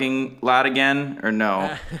the parking lot again, or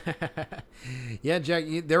no? Yeah, Jack.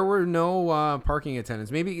 There were no parking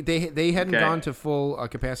attendants. Maybe they hadn't gone to full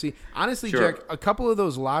capacity. Honestly, sure. Jack, a couple of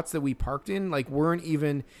those lots that we parked in weren't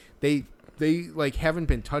even they haven't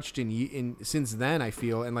been touched in since then, I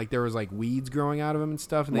feel, and there was weeds growing out of them and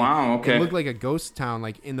stuff. And wow, okay. It looked like a ghost town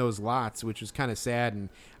in those lots, which was kind of sad. And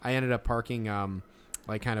I ended up parking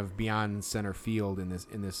kind of beyond center field in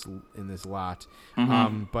this lot.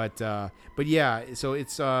 Mm-hmm. But yeah, so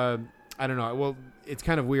it's I don't know. Well, it's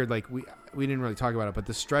kind of weird. We didn't really talk about it, but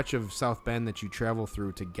the stretch of South Bend that you travel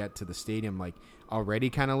through to get to the stadium already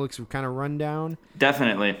kind of looks kind of run down.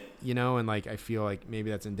 Definitely. And I feel like maybe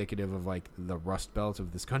that's indicative of the Rust Belt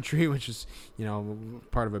of this country, which is,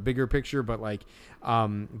 part of a bigger picture. But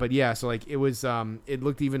yeah, so it was, it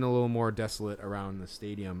looked even a little more desolate around the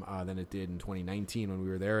stadium than it did in 2019 when we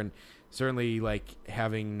were there. And certainly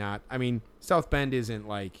South Bend isn't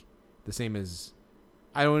the same as,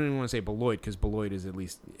 I don't even want to say Beloit, because Beloit is at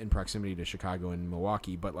least in proximity to Chicago and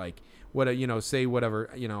Milwaukee. But say whatever,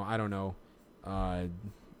 I don't know.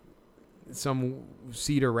 Some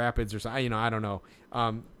Cedar Rapids or something, I don't know.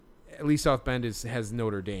 at least South Bend has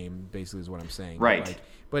Notre Dame, basically, is what I'm saying. Right.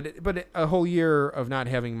 But a whole year of not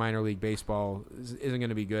having minor league baseball isn't going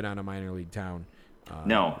to be good on a minor league town.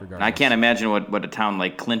 No, regardless. I can't imagine what a town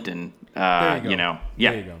like Clinton, There you go.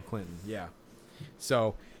 Yeah. There you go, Clinton. Yeah.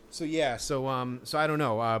 So I don't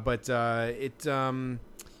know, but I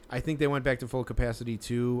think they went back to full capacity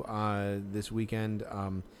too this weekend,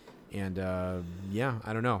 and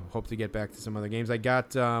I don't know. Hope to get back to some other games. I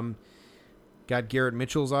got Garrett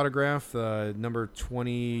Mitchell's autograph, number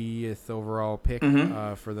 20th overall pick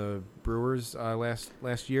for the Brewers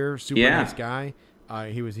last year. Super nice guy.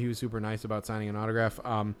 He was super nice about signing an autograph.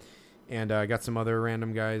 And got some other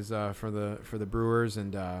random guys for the Brewers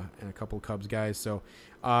and a couple Cubs guys. So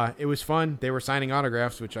it was fun. They were signing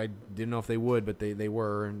autographs, which I didn't know if they would, but they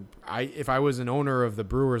were. And if I was an owner of the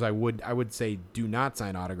Brewers, I would say do not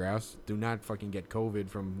sign autographs. Do not fucking get COVID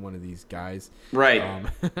from one of these guys. Right.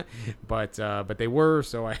 But they were,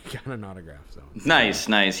 so I got an autograph. So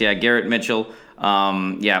nice. Yeah, Garrett Mitchell.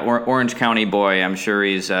 Orange County boy. I'm sure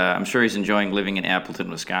he's enjoying living in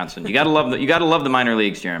Appleton, Wisconsin. You gotta love the minor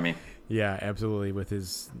leagues, Jeremy. Yeah, absolutely. With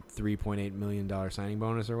his $3.8 million signing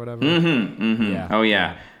bonus or whatever. Yeah. Oh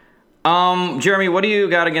yeah. Jeremy, what do you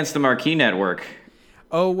got against the Marquee Network?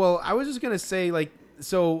 Oh well, I was just gonna say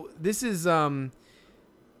so this is I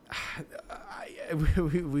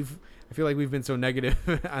feel like we've been so negative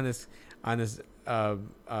on this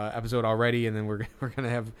episode already, and then we're gonna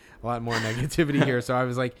have a lot more negativity here. So I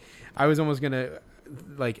was almost gonna.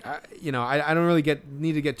 I don't really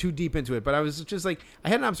need to get too deep into it, but I was just I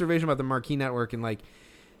had an observation about the Marquee Network, and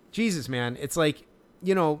Jesus, man, it's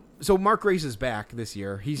so Mark Grace is back this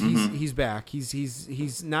year. He's back.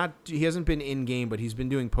 He's not. He hasn't been in game, but he's been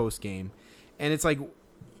doing post game, and it's I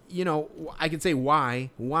could say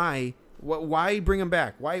why bring him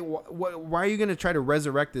back? Why are you gonna try to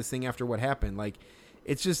resurrect this thing after what happened?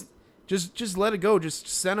 It's just let it go. Just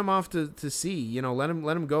send him off to sea. Let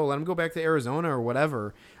him go. Let him go back to Arizona or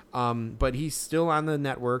whatever. But he's still on the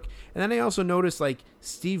network. And then I also noticed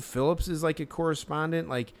Steve Phillips is a correspondent.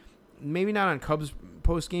 Maybe not on Cubs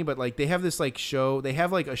post game, but they have this show. They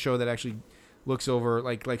have a show that actually looks over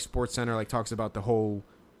like Sports Center, talks about the whole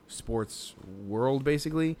sports world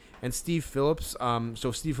basically. And Steve Phillips,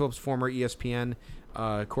 Steve Phillips, former ESPN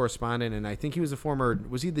correspondent, and I think he was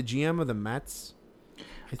was he the GM of the Mets?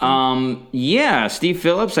 Steve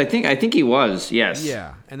Phillips. I think he was. Yes.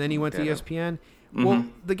 Yeah, and then he went to ESPN. Mm-hmm. Well,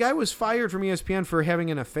 the guy was fired from ESPN for having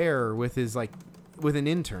an affair with his with an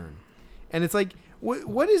intern, and it's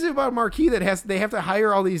what is it about Marquee that they have to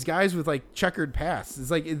hire all these guys with checkered pasts? It's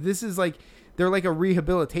this is they're a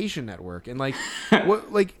rehabilitation network, and what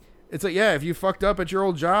it's if you fucked up at your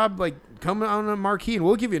old job, come on a Marquee and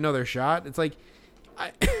we'll give you another shot. It's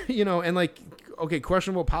and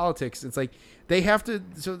questionable politics. It's they have to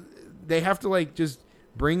just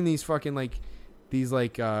bring these fucking these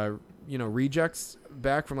rejects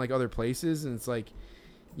back from other places, and it's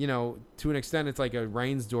to an extent it's a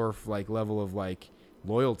Reinsdorf level of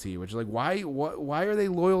loyalty, which is why are they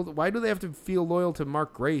loyal? Why do they have to feel loyal to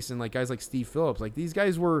Mark Grace and guys like Steve Phillips? These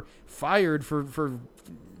guys were fired for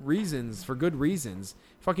good reasons.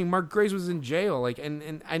 Fucking Mark Grace was in jail,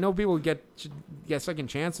 and I know people get second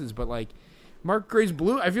chances, but Mark Grace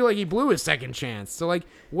I feel he blew his second chance. So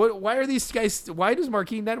why are these guys? Why does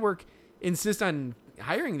Marquee Network insist on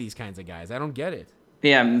hiring these kinds of guys? I don't get it.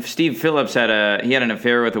 Yeah, Steve Phillips had an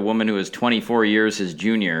affair with a woman who was 24 years his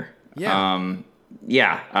junior. Yeah.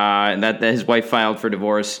 And that his wife filed for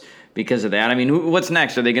divorce because of that. I mean, what's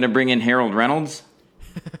next? Are they going to bring in Harold Reynolds?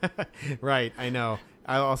 Right, I know.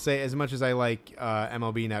 I'll say, as much as I like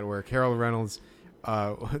MLB Network, Harold Reynolds,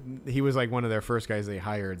 he was one of their first guys they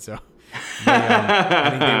hired. So I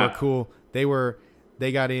think they were cool.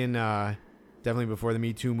 They got in definitely before the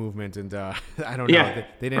Me Too movement, and I don't know.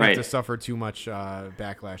 They didn't have to suffer too much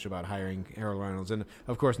backlash about hiring Harold Reynolds, and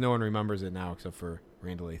of course, no one remembers it now except for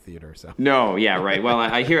Randall Theater. So no, yeah, right. Well,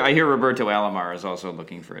 I hear Roberto Alomar is also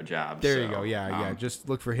looking for a job. There you go. Yeah. Just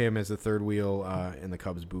look for him as the third wheel in the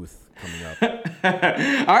Cubs booth coming up.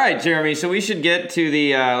 All right, Jeremy. So we should get to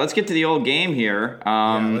the let's get to the old game here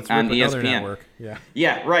on ESPN. Network. Yeah.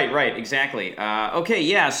 Yeah. Right. Exactly. Okay.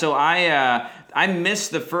 Yeah. So I missed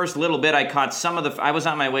the first little bit. I was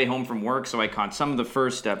on my way home from work, so I caught some of the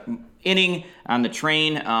first inning on the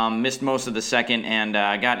train. Missed most of the second, and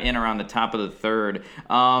got in around the top of the third.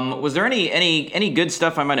 Was there any good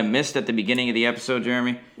stuff I might have missed at the beginning of the episode,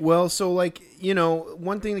 Jeremy? Well, so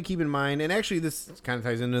one thing to keep in mind, and actually this kind of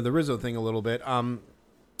ties into the Rizzo thing a little bit.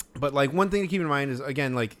 But one thing to keep in mind is,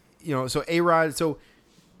 again, so A-Rod. So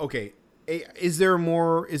okay, is there a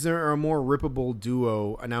more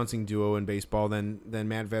rippable announcing duo in baseball than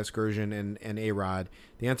Matt Vasgersian and A-Rod?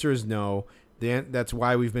 The answer is no. That's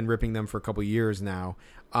why we've been ripping them for a couple years now.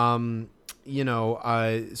 So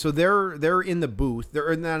they're in the booth.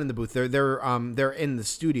 They're not in the booth. They're in the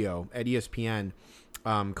studio at ESPN,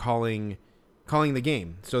 calling the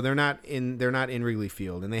game. So they're not in Wrigley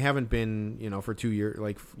Field, and they haven't been, for 2 years,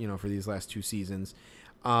 for these last 2 seasons.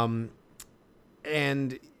 And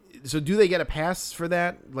so do they get a pass for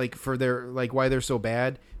that? For their, why they're so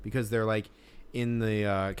bad? Because they're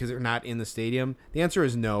because they're not in the stadium? The answer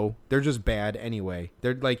is no. They're just bad anyway.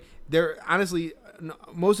 They're honestly,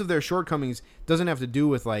 most of their shortcomings doesn't have to do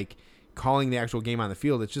with calling the actual game on the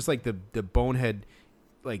field. It's just the bonehead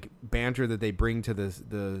banter that they bring to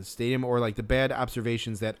the stadium, or the bad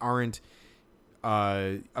observations that aren't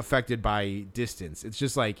affected by distance. It's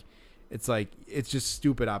just it's just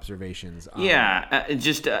stupid observations.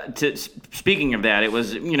 Speaking of that, it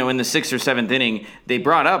was, in the 6th or 7th inning, they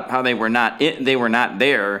brought up how they were not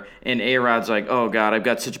there, and A-Rod's like, oh God, I've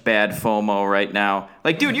got such bad FOMO right now.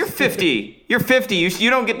 Dude, you're 50. You're 50. You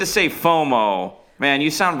don't get to say FOMO. Man,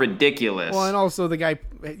 you sound ridiculous. Well, and also the guy,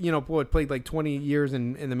 played 20 years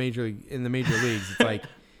in the major leagues. It's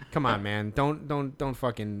come on, man. Don't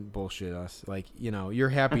fucking bullshit us. You're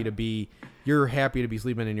happy to be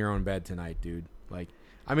sleeping in your own bed tonight, dude.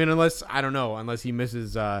 Unless he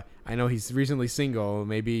misses. I know he's recently single.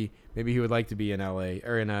 Maybe he would like to be in LA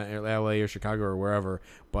or in LA or Chicago or wherever.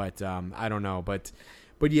 But I don't know. But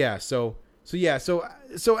yeah. So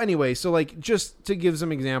anyway, just to give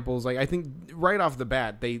some examples, I think right off the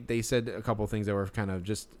bat they said a couple things that were kind of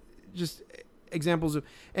just examples of,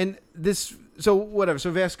 and this, so whatever. So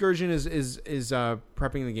Vasgersian is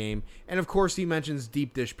prepping the game, and of course he mentions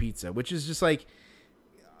deep dish pizza, which is just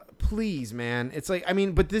please, man. It's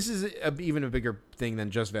but this is even a bigger thing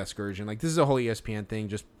than just Vasgersian. This is a whole ESPN thing,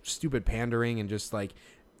 just stupid pandering and just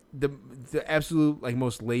the absolute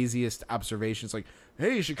most laziest observations.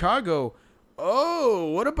 Hey, Chicago.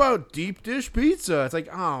 Oh, what about deep dish pizza? It's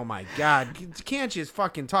oh my God, can't you just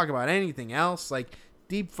fucking talk about anything else?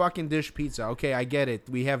 Deep fucking dish pizza. Okay, I get it.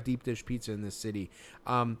 We have deep dish pizza in this city.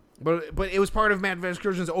 But it was part of Matt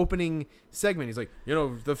Vasgersian's opening segment. He's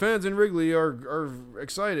the fans in Wrigley are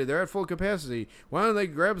excited. They're at full capacity. Why don't they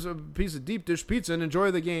grab a piece of deep dish pizza and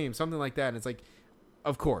enjoy the game? Something like that. And it's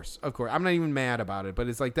of course. I'm not even mad about it, but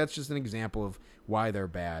it's that's just an example of why they're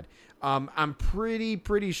bad. I'm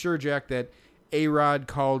pretty sure, Jack, that A-Rod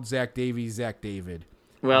called Zach Davies Zach David.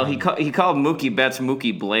 Well, he called Mookie Betts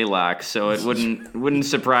Mookie Blaylock, so it wouldn't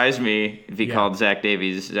surprise me if he called Zach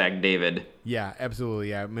Davies Zach David. Yeah,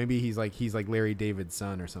 absolutely. Yeah, maybe he's like Larry David's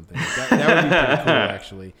son or something. That would be pretty cool,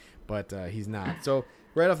 actually. But he's not. So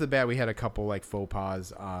right off the bat, we had a couple faux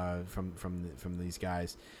pas from these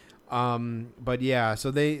guys. But yeah,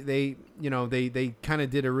 so they kind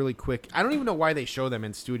of did a really quick. I don't even know why they show them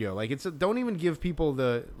in studio. Don't even give people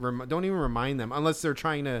don't even remind them unless they're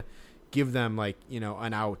trying to give them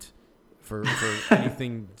an out for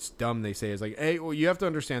anything dumb they say. Is hey, well, you have to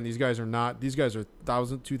understand these guys are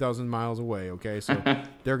 2,000 miles away. Okay, so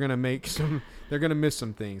they're gonna miss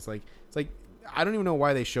some things. It's I don't even know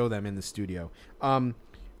why they show them in the studio.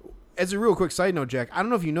 As a real quick side note, Jack, I don't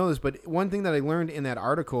know if you know this, but one thing that I learned in that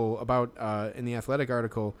article about in the Athletic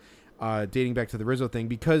article dating back to the Rizzo thing,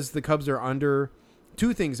 because the Cubs are under,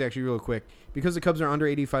 two things actually real quick, because the Cubs are under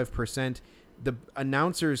 85%. The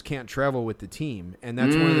announcers can't travel with the team, and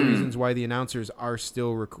that's one of the reasons why the announcers are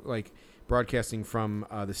still broadcasting from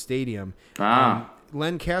the stadium.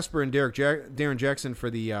 Len Casper and Darren Jackson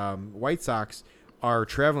for the White Sox are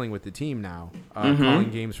traveling with the team now,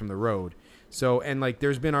 calling games from the road. So, and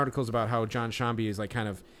there's been articles about how John Shambi is kind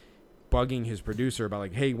of bugging his producer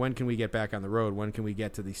about hey, when can we get back on the road? When can we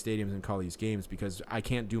get to these stadiums and call these games? Because I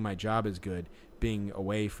can't do my job as good being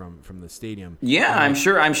away from the stadium. Yeah, I'm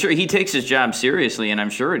sure he takes his job seriously, and I'm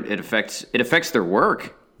sure it affects their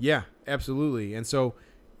work. Yeah, absolutely. And so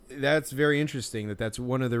that's very interesting. That's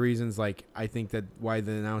one of the reasons I think that why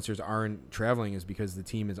the announcers aren't traveling is because the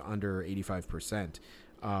team is under 85%.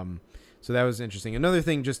 So that was interesting. Another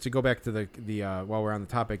thing, just to go back to the while we're on the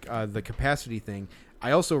topic, the capacity thing.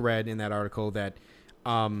 I also read in that article that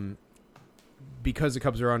because the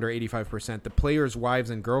Cubs are under 85%, the players' wives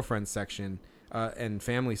and girlfriends section and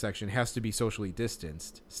family section has to be socially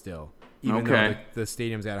distanced still, even though the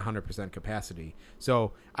stadium's at 100% capacity.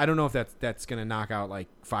 So I don't know if that's going to knock out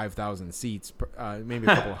 5,000 seats, maybe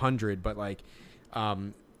a couple hundred, but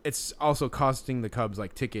it's also costing the Cubs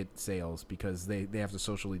ticket sales because they have to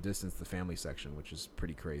socially distance the family section, which is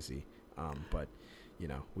pretty crazy. But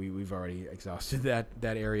we've already exhausted that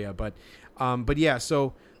area. But yeah,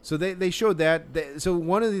 so they showed that. So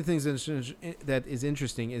one of the things that is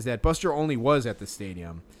interesting is that Buster Olney was at the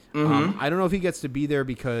stadium. I don't know if he gets to be there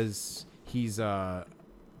because he's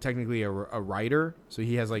technically a writer, so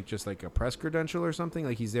he has just a press credential or something.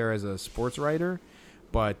 Like he's there as a sports writer.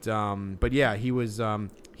 But yeah, he's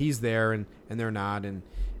there and they're not, and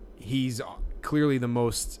he's clearly the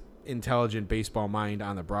most intelligent baseball mind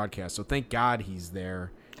on the broadcast. So thank God he's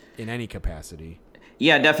there in any capacity.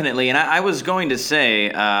 Yeah, definitely. And I was going to say,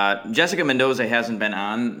 Jessica Mendoza hasn't been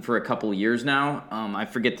on for a couple years now. I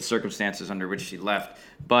forget the circumstances under which she left.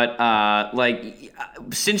 But,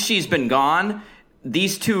 since she's been gone,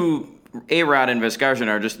 these two, A-Rod and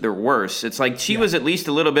Vescargian, they're worse. It's like she was at least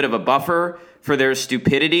a little bit of a buffer for their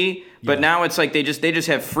stupidity. But now it's like they just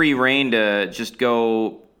have free reign to just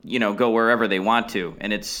go wherever they want to.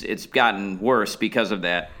 And it's gotten worse because of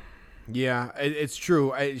that. Yeah, it's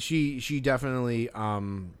true. She definitely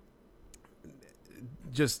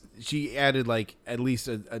she added at least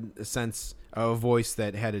a sense of a voice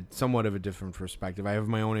that had somewhat of a different perspective. I have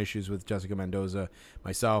my own issues with Jessica Mendoza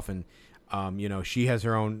myself, and she has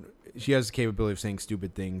her own. She has the capability of saying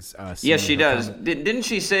stupid things. Yes, she does. Didn't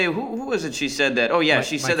she say, who was it she said that? Oh, yeah,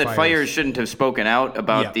 she said that Fires shouldn't have spoken out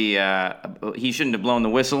about he shouldn't have blown the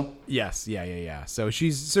whistle. Yes, yeah. So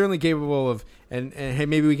she's certainly capable of, and hey,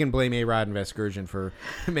 maybe we can blame A-Rod and Vescargian for,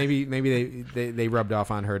 maybe they rubbed off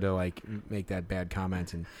on her to make that bad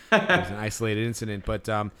comment, and it was an isolated incident.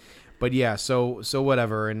 But yeah, so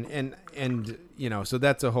whatever, and so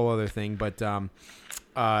that's a whole other thing, but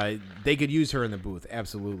they could use her in the booth,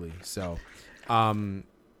 absolutely. So, why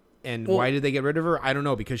did they get rid of her? I don't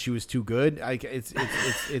know, because she was too good.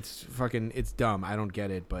 It's fucking, it's dumb. I don't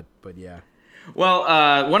get it, but yeah.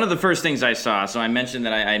 Well, one of the first things I saw, so I mentioned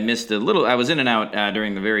that I missed a little. I was in and out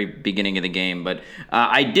during the very beginning of the game, but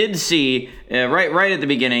I did see right at the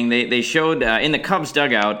beginning they showed in the Cubs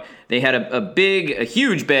dugout. They had a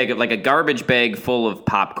huge bag of a garbage bag full of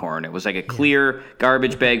popcorn. It was like a clear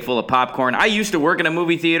garbage bag full of popcorn. I used to work in a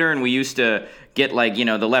movie theater, and we used to get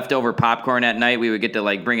the leftover popcorn at night. We would get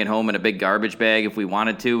to bring it home in a big garbage bag if we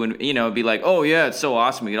wanted to, and it'd be like, oh yeah, it's so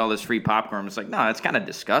awesome, we get all this free popcorn. It's like, no, that's kind of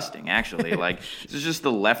disgusting actually. This is just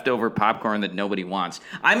the leftover popcorn that nobody wants.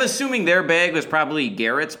 I'm assuming their bag was probably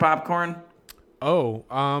Garrett's popcorn. Oh,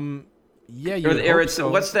 yeah, you would hope so.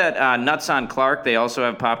 What's that? Nuts on Clark. They also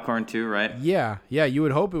have popcorn too, right? Yeah. You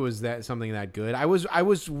would hope it was something that good. I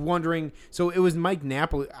was wondering. So it was Mike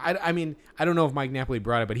Napoli. I mean, I don't know if Mike Napoli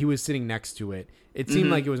brought it, but he was sitting next to it. It seemed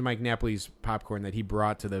like it was Mike Napoli's popcorn that he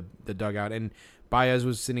brought to the dugout, and Baez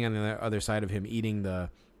was sitting on the other side of him eating the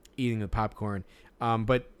popcorn.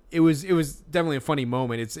 But it was definitely a funny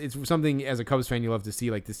moment. It's something as a Cubs fan you love to see.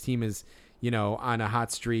 This team is on a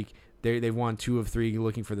hot streak. They've won 2 of 3,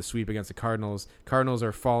 looking for the sweep against the Cardinals. Cardinals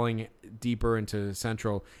are falling deeper into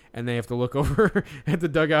Central, and they have to look over at the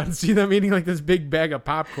dugout and see them eating this big bag of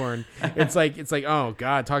popcorn. It's like, oh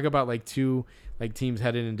God, talk about two teams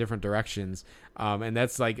headed in different directions. And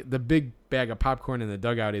that's the big bag of popcorn in the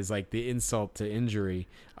dugout is the insult to injury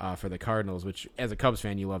for the Cardinals, which as a Cubs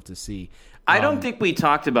fan you love to see. I don't think we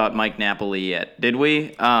talked about Mike Napoli yet, did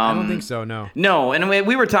we? I don't think so, no. No, and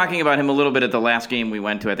we were talking about him a little bit at the last game we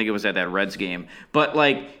went to. I think it was at that Reds game. But,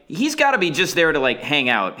 he's got to be just there to, hang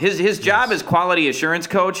out. His job is quality assurance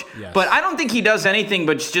coach, but I don't think he does anything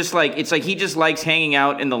but just, it's like he just likes hanging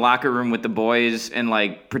out in the locker room with the boys and,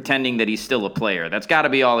 pretending that he's still a player. That's got to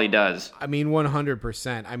be all he does. I mean,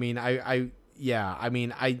 100%. I mean,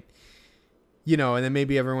 and then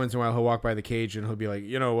maybe every once in a while he'll walk by the cage and he'll be like,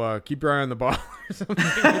 keep your eye on the ball or something,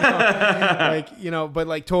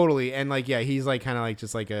 but totally. And he's kind of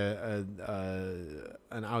just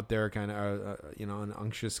an out there kind of, an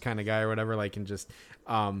unctuous kind of guy or whatever, and just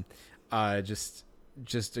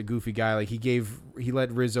a goofy guy. He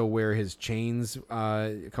let Rizzo wear his chains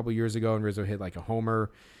a couple years ago, and Rizzo hit a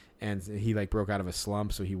homer, and he broke out of a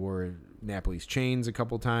slump. So he wore Napoli's chains a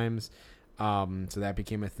couple times. So that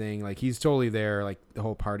became a thing. He's totally there, the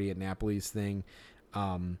whole party at Napoli's thing.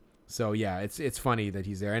 So yeah, it's funny that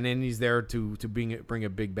he's there, and then he's there to bring a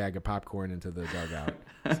big bag of popcorn into the dugout.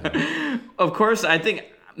 So. Of course, I think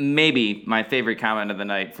maybe my favorite comment of the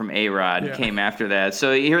night from A-Rod came after that.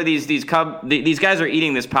 So you hear these guys are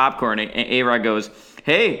eating this popcorn, and A-Rod goes,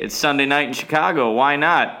 "Hey, it's Sunday night in Chicago. Why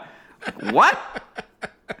not?" What?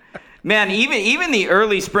 Man, even the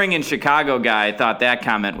early spring in Chicago guy thought that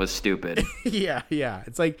comment was stupid. Yeah.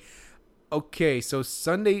 It's okay, so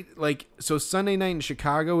Sunday night in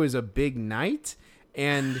Chicago is a big night,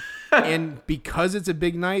 and because it's a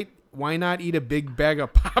big night, why not eat a big bag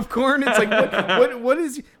of popcorn? It's like, what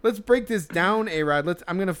is? Let's break this down, A-Rod.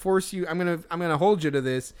 I'm gonna force you. I'm gonna hold you to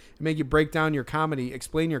this and make you break down your comedy.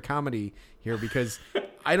 Explain your comedy here, because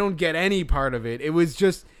I don't get any part of it. It was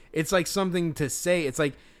just, it's like something to say. It's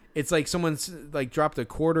like someone's like dropped a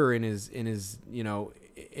quarter in his in his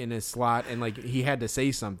slot, and like he had to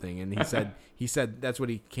say something, and he said that's what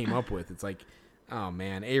he came up with. It's like, oh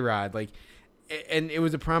man, A-Rod, like. And it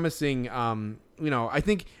was a promising, I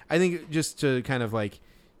think just to kind of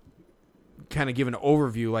give an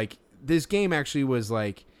overview, like this game actually was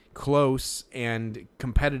like close and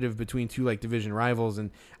competitive between two like division rivals,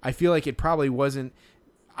 and I feel like it probably wasn't.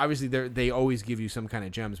 Obviously, they always give you some kind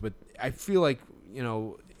of gems, but I feel like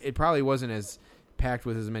it probably wasn't as packed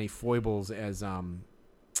with as many foibles as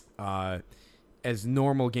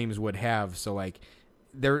normal games would have. So like.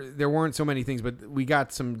 There weren't so many things, but we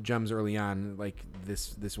got some gems early on, like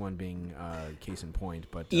this one being case in point.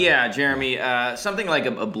 But yeah, Jeremy, something like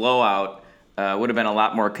a blowout would have been a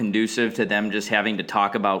lot more conducive to them just having to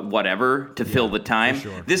talk about whatever to fill the time.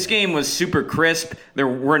 Sure. This game was super crisp. There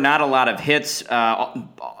were not a lot of hits.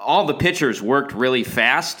 All the pitchers worked really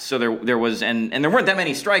fast, so there was and there weren't that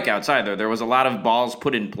many strikeouts either. There was a lot of balls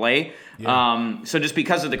put in play. Yeah. So just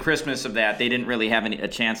because of the crispness of that, they didn't really have a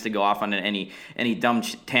chance to go off on any dumb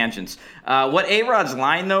tangents. What A-Rod's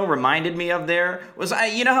line, though, reminded me of there was,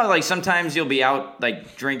 you know how like sometimes you'll be out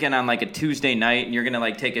like drinking on like a Tuesday night and you're going to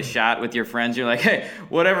like take a shot with your friends. You're like, hey,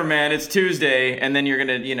 whatever, man, it's Tuesday. And then you're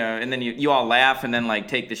going to, and then you all laugh and then like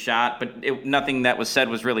take the shot. But nothing that was said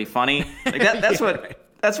was really funny. Like that's what...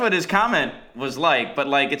 That's what his comment was like, but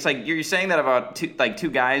like it's like you're saying that about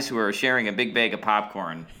two guys who are sharing a big bag of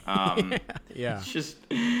popcorn. Yeah.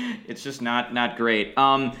 It's just not great.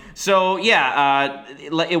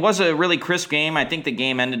 It was a really crisp game. I think the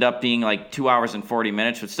game ended up being like 2 hours and 40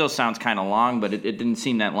 minutes, which still sounds kind of long, but it didn't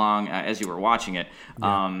seem that long as you were watching it.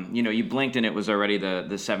 Yeah. You blinked and it was already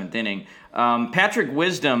the seventh inning. Patrick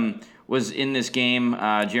Wisdom was in this game,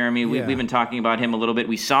 Jeremy. We've been talking about him a little bit.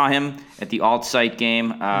 We saw him at the alt-site game.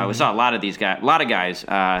 We saw a lot of guys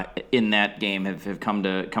in that game have come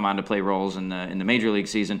on to play roles in the Major League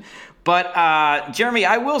season. But Jeremy,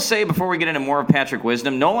 I will say before we get into more of Patrick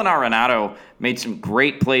Wisdom, Nolan Arenado made some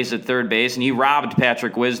great plays at third base, and he robbed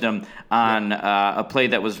Patrick Wisdom on a play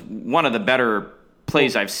that was one of the better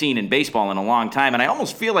plays I've seen in baseball in a long time. And I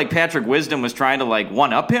almost feel like Patrick Wisdom was trying to like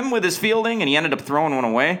one-up him with his fielding, and he ended up throwing one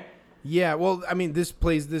away. Yeah, well, I mean, this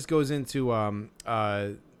plays into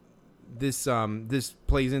this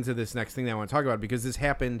plays into this next thing that I want to talk about, because this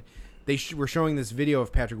happened. They were showing this video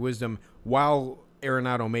of Patrick Wisdom while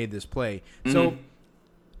Arenado made this play. Mm-hmm. So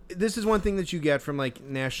this is one thing that you get from like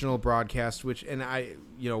national broadcast, which, and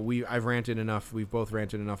I've ranted enough. We've both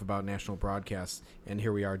ranted enough about national broadcasts, and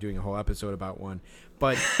here we are doing a whole episode about one.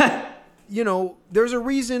 But there's a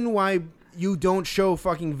reason why you don't show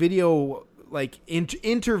fucking video. Like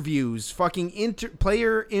interviews,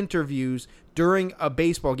 player interviews during a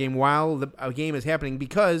baseball game while a game is happening,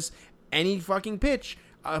 because any fucking pitch,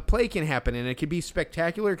 a play can happen, and it could be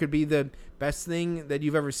spectacular. It could be the best thing that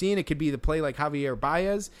you've ever seen. It could be the play like Javier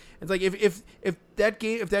Baez. It's like if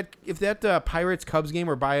that Pirates Cubs game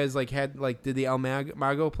where Baez did the El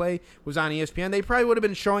Mago play was on ESPN, they probably would have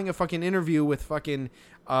been showing a fucking interview with fucking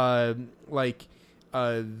like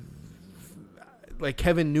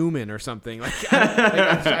Kevin Newman or something.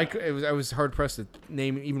 I was hard pressed to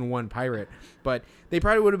name even one Pirate, but they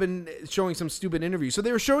probably would have been showing some stupid interview. So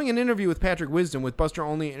they were showing an interview with Patrick Wisdom, with Buster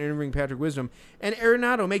Olney interviewing Patrick Wisdom, and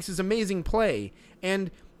Arenado makes this amazing play.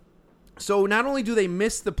 And so not only do they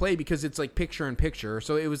miss the play because it's like picture in picture,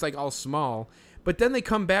 so it was like all small, but then they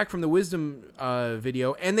come back from the Wisdom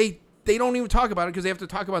video and they don't even talk about it because they have to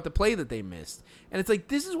talk about the play that they missed. And it's like,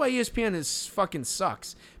 this is why ESPN is fucking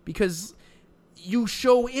sucks, because you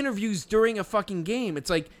show interviews during a fucking game. It's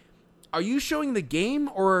like, are you showing the game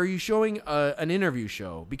or are you showing an interview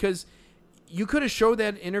show? Because you could have showed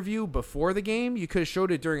that interview before the game. You could have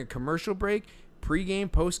showed it during a commercial break, pre-game,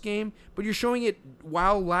 post-game, but you're showing it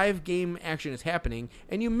while live game action is happening,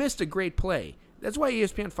 and you missed a great play. That's why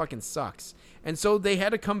ESPN fucking sucks. And so they had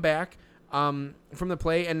to come back from the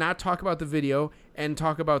play and not talk about the video and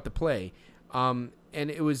talk about the play. And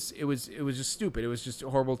it was just stupid. It was just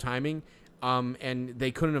horrible timing. And they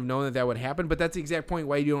couldn't have known that would happen, but that's the exact point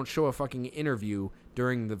why you don't show a fucking interview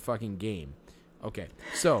during the fucking game. Okay,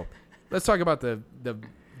 so let's talk about the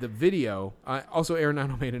video. Also,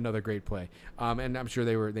 Arenado made another great play, and I'm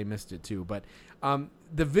sure they missed it too. But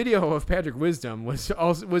the video of Patrick Wisdom was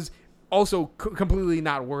also completely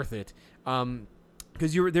not worth it,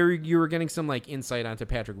 because you were getting some like insight onto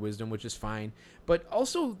Patrick Wisdom, which is fine. But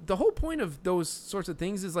also the whole point of those sorts of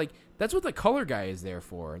things is like that's what the color guy is there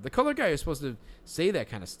for. The color guy is supposed to say that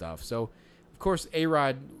kind of stuff. So of course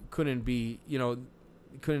A-Rod couldn't be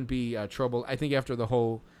trouble. I think after the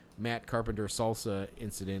whole Matt Carpenter salsa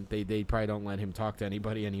incident, they probably don't let him talk to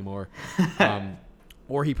anybody anymore.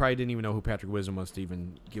 Or he probably didn't even know who Patrick Wisdom was to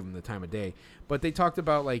even give him the time of day. But they talked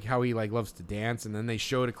about like how he like loves to dance, and then they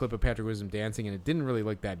showed a clip of Patrick Wisdom dancing, and it didn't really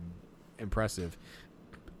look that impressive.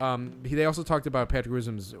 They also talked about Patrick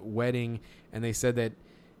Wisdom's wedding, and they said that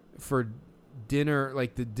for dinner,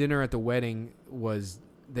 like the dinner at the wedding was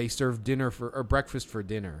they served breakfast for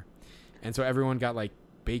dinner, and so everyone got like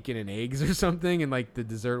bacon and eggs or something, and like the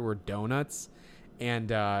dessert were donuts.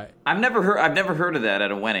 And I've never heard of that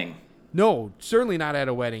at a wedding. No, certainly not at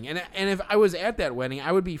a wedding. And if I was at that wedding,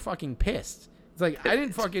 I would be fucking pissed. It's like I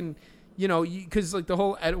didn't fucking, because like the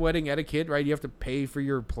whole wedding etiquette, right? You have to pay for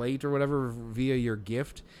your plate or whatever via your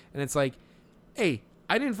gift, and it's like, hey,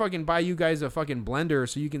 I didn't fucking buy you guys a fucking blender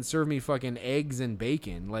so you can serve me fucking eggs and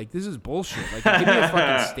bacon. Like this is bullshit. Like give me a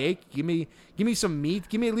fucking steak, give me some meat,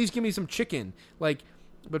 give me some chicken. Like,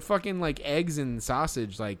 but fucking like eggs and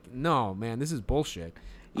sausage, like no, man, this is bullshit.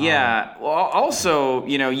 Yeah. Well, also,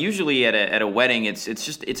 usually at a wedding,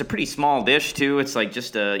 it's a pretty small dish too. It's like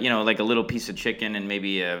just like a little piece of chicken and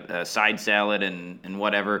maybe a side salad and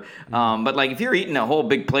whatever. But like if you're eating a whole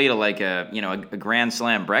big plate of like a Grand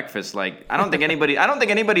Slam breakfast, like I don't think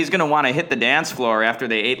anybody's gonna want to hit the dance floor after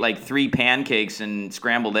they ate like 3 pancakes and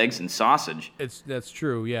scrambled eggs and sausage. That's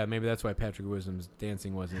true. Yeah, maybe that's why Patrick Wisdom's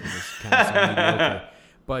dancing was kind of so mediocre.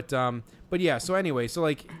 But yeah, so anyway, so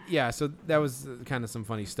that was kind of some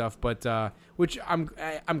funny stuff, but which I'm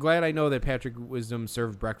glad I know that Patrick Wisdom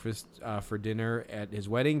served breakfast for dinner at his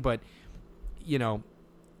wedding, but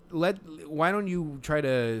why don't you try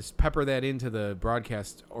to pepper that into the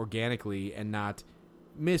broadcast organically and not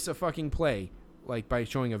miss a fucking play like by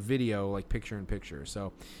showing a video like picture in picture.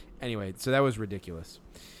 So anyway, so that was ridiculous.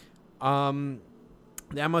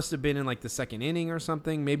 That must have been in like the second inning or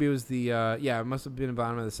something. Maybe it was it must have been in the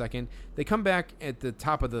bottom of the second. They come back at the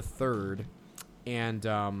top of the third, and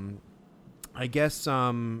I guess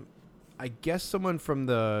someone from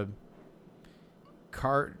the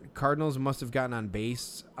Cardinals must have gotten on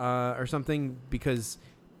base or something, because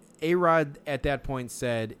A-Rod at that point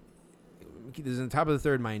said, this is on the top of the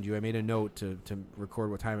third, mind you. I made a note to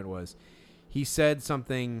record what time it was. He said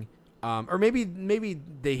something. Or maybe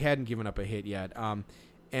they hadn't given up a hit yet,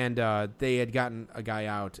 and they had gotten a guy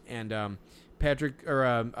out, and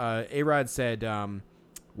A-Rod said,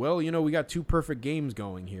 "Well, we got 2 perfect games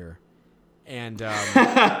going here," and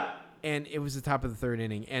and it was the top of the third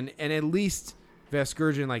inning, and at least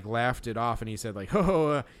Vasgersian like laughed it off, and he said like,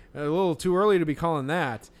 "Oh, a little too early to be calling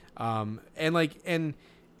that," and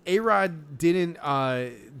A-Rod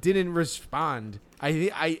didn't respond.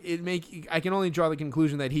 I can only draw the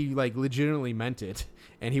conclusion that he like legitimately meant it,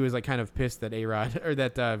 and he was like kind of pissed that A-Rod or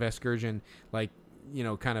that Vasgersian like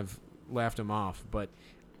kind of laughed him off. But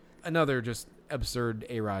another just absurd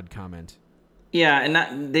A-Rod comment. Yeah,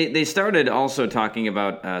 and they started also talking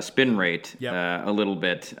about spin rate a little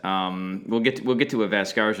bit. We'll get to a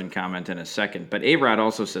Vasgersian comment in a second, but A-Rod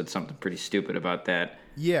also said something pretty stupid about that.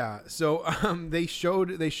 Yeah, so they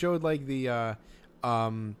showed like the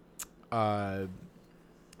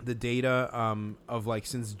data of like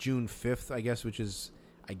since June 5th, I guess, which is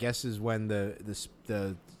when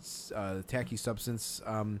the tacky substance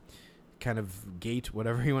kind of gate,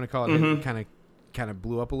 whatever you want to call it, kind of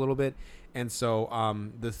blew up a little bit, and so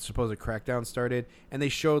the supposed crackdown started, and they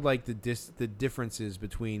showed like the differences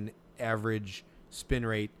between average spin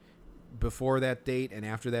rate before that date and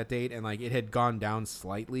after that date, and like it had gone down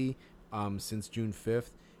slightly since June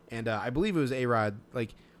 5th, and I believe it was A-Rod like.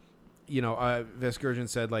 Vasgersian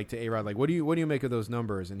said like to A-Rod, like, what do you make of those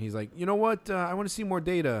numbers? And he's like, you know what? I want to see more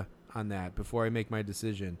data on that before I make my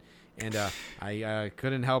decision. And I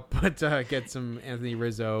couldn't help but get some Anthony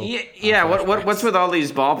Rizzo. Yeah. What's with all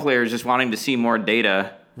these ball players just wanting to see more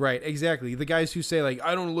data? Right. Exactly. The guys who say like,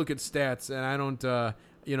 I don't look at stats and I don't, I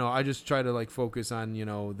just try to like focus on,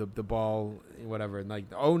 the ball, whatever. And like,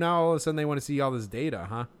 oh, now all of a sudden they want to see all this data,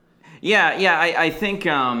 huh? Yeah. I think.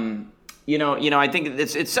 I think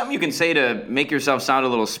it's something you can say to make yourself sound a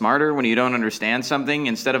little smarter when you don't understand something.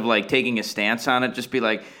 Instead of like taking a stance on it, just be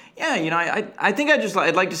like, yeah, I think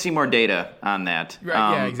I'd like to see more data on that. Right,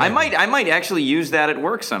 yeah, exactly. I might actually use that at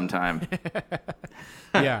work sometime.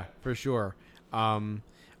 Yeah, for sure. So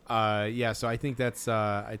I think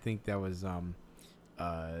that was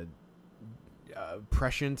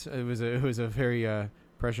prescient. It was a very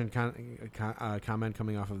prescient comment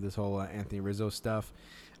coming off of this whole Anthony Rizzo stuff.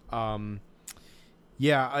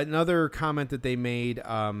 Another comment that they made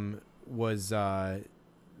was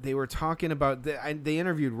they were talking about they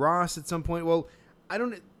interviewed Ross at some point. Well,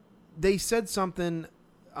 they said something.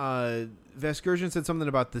 Vasgersian said something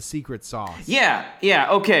about the secret sauce. Yeah,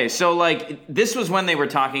 okay. So, like, this was when they were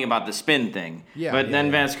talking about the spin thing.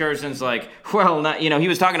 Then Vasgersian's like, well, not, he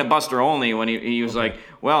was talking to Buster Olney when he was like,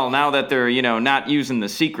 well, now that they're, not using the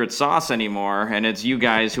secret sauce anymore, and it's you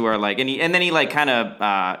guys who are like, and then he like kind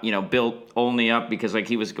of, built Olney up because like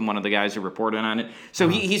he was one of the guys who reported on it. So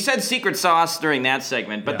he said secret sauce during that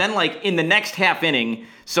segment, but then like in the next half inning,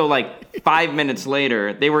 so like 5 minutes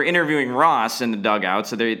later, they were interviewing Ross in the dugout.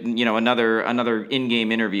 So they, another in-game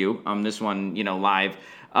interview. This one, live.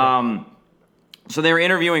 So they were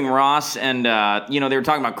interviewing Ross, and they were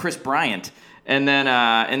talking about Chris Bryant, and then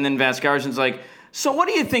Vasgersian's like, so what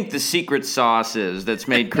do you think the secret sauce is that's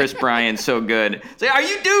made Chris Bryant so good? It's like, are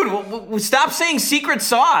you, dude? Stop saying secret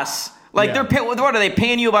sauce. Like, what are they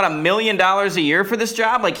paying you about $1 million a year for this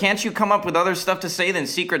job? Like, can't you come up with other stuff to say than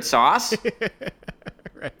secret sauce?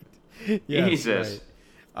 Right. Yes, Jesus.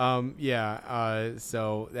 Right.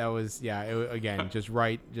 So that was, again, just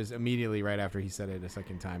immediately right after he said it a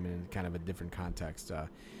second time in kind of a different context.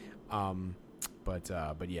 A-Rod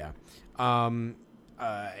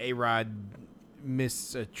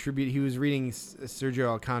misattributed. He was reading Sergio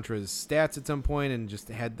Alcantara's stats at some point and just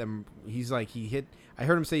had them. He's like, I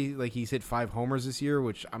heard him say like he's hit 5 homers this year,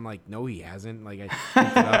 which I'm like, no, he hasn't. Like,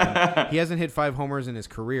 he hasn't hit 5 homers in his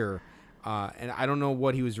career. And I don't know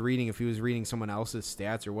what he was reading, if he was reading someone else's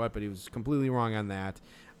stats or what, but he was completely wrong on that.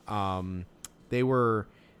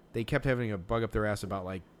 They kept having a bug up their ass about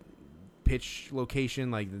like pitch location,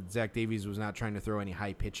 like Zach Davies was not trying to throw any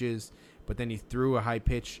high pitches, but then he threw a high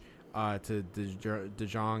pitch to De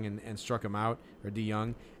Jong and struck him out, or De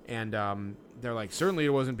Jong, and they're like, certainly it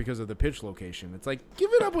wasn't because of the pitch location. It's like,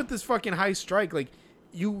 give it up with this fucking high strike. Like,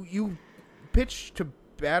 you pitch to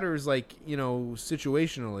batters like,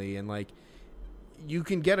 situationally, and like you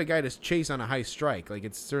can get a guy to chase on a high strike. Like,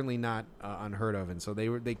 it's certainly not unheard of, and so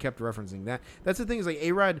they kept referencing that. That's the thing, is like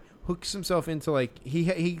A-Rod hooks himself into like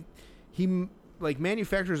he like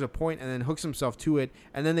manufactures a point and then hooks himself to it,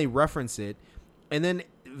 and then they reference it, and then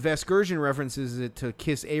Vasgersian references it to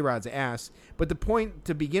kiss A-Rod's ass, but the point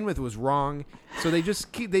to begin with was wrong. So they just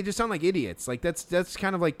sound like idiots. Like that's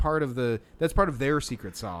kind of like part of their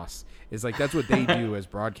secret sauce. Is like that's what they do as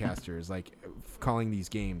broadcasters, like calling these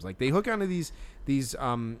games. Like they hook onto these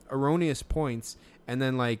erroneous points and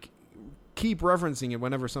then like keep referencing it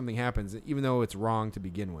whenever something happens, even though it's wrong to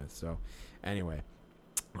begin with. So anyway,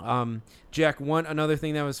 Jack, another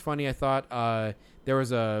thing that was funny, I thought there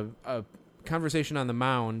was a conversation on the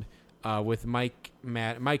mound with Mike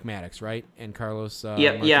Maddox, right, and Carlos.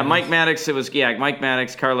 Mike Maddox. It was Mike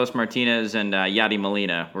Maddox, Carlos Martinez, and Yadi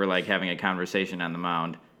Molina were like having a conversation on the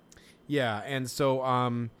mound. Yeah, and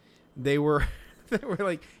so they were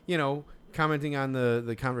like commenting on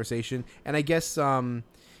the conversation, and I guess was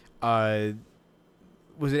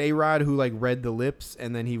it A-Rod who like read the lips,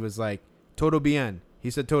 and then he was like todo bien. He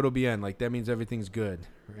said todo bien, like that means everything's good.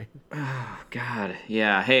 Right? Oh, God.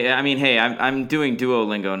 Yeah. Hey, I'm doing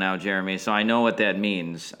Duolingo now, Jeremy, so I know what that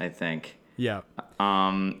means, I think. Yeah.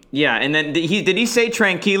 And then did he say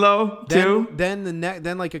tranquilo too?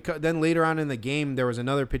 Then later on in the game, there was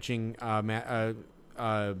another pitching conference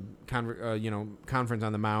on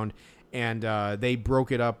the mound, and they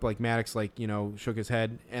broke it up. Like Maddox, shook his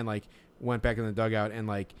head and like went back in the dugout, and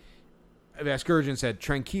like Vasgersian said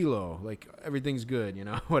tranquilo, like everything's good,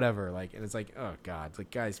 whatever. Like, and it's like, oh God, it's like,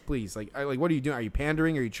 guys, please, like what are you doing? Are you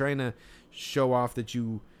pandering? Are you trying to show off that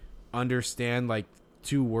you understand like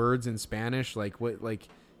 2 words in Spanish? Like what? Like,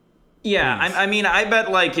 yeah, I mean, I bet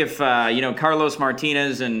like if Carlos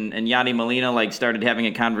Martinez and Yadi Molina like started having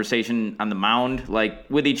a conversation on the mound like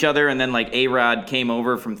with each other, and then like A-Rod came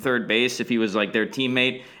over from third base if he was like their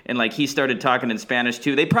teammate, and like he started talking in Spanish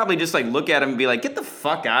too, they'd probably just like look at him and be like, "Get the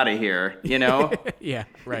fuck out of here," Yeah,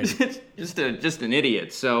 right. just an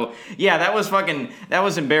idiot. So yeah, that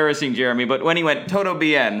was embarrassing, Jeremy. But when he went todo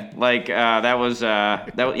bien, like that was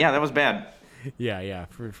bad. Yeah,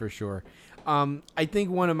 for sure. I think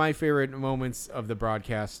one of my favorite moments of the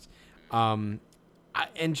broadcast, and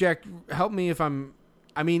Jack, help me if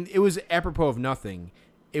it was apropos of nothing.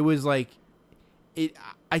 It was like, or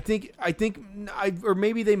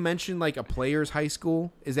maybe they mentioned like a player's high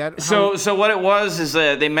school. Is that so? So what it was is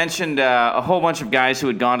they mentioned a whole bunch of guys who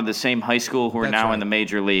had gone to the same high school who are now in the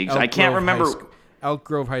major leagues. I can't remember. Elk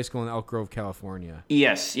Grove High School in Elk Grove, California.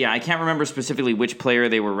 Yes, yeah, I can't remember specifically which player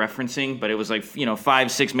they were referencing, but it was like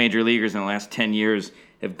 5-6 major leaguers in the last 10 years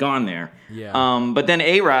have gone there. Yeah. But then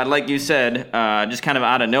A-Rod, like you said, just kind of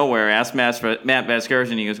out of nowhere, asked Matt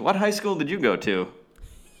Vasgersian, he goes, "What high school did you go to?"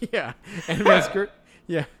 Yeah, and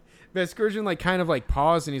Vasgersian like kind of like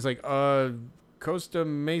paused, and he's like, Costa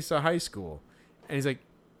Mesa High School," and he's like,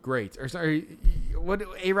 "Great." Or sorry, what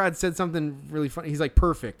A-Rod said something really funny. He's like,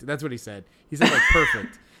 "Perfect." That's what he said. He said like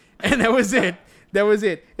perfect, and that was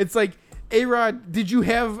it. It's like, A-Rod, did you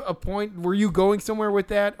have a point? Were you going somewhere with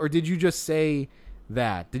that, or did you just say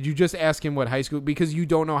that? Did you just ask him what high school? Because you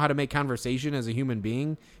don't know how to make conversation as a human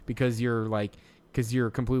being because you're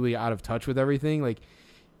completely out of touch with everything. Like,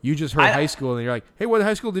 you just heard high school and you're like, "Hey, what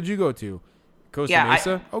high school did you go to?" Costa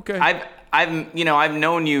Mesa. Okay. I've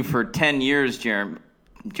known you for 10 years,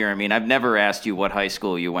 Jeremy, and I've never asked you what high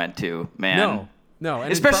school you went to, man. No.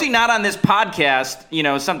 And especially not on this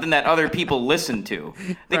podcast, something that other people listen to.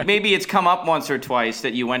 I think maybe it's come up once or twice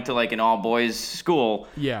that you went to like an all-boys school.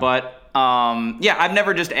 Yeah. But, I've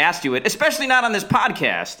never just asked you it, especially not on this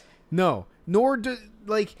podcast. No. Nor do,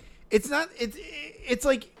 like, it's not, it's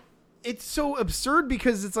like, it's so absurd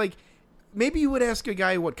because it's like, maybe you would ask a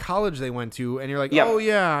guy what college they went to, and you're like, Yep. "Oh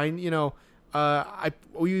yeah,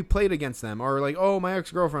 we played against them," or like, "Oh, my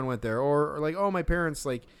ex-girlfriend went there," or like, "Oh, my parents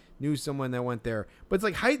like knew someone that went there." But it's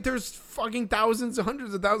like, there's fucking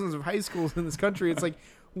hundreds of thousands of high schools in this country. It's like,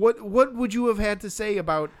 what would you have had to say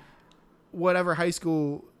about whatever high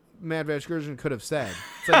school Matt Vasgersian could have said?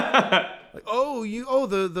 It's like,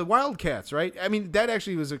 the Wildcats, right? I mean, that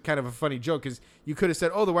actually was a kind of a funny joke because you could have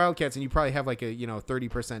said, "Oh, the Wildcats," and you probably have like a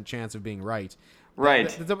 30% chance of being right. Right.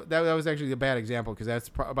 That was actually a bad example because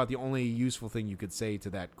that's about the only useful thing you could say to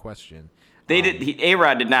that question.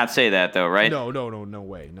 A-Rod did not say that though, right? No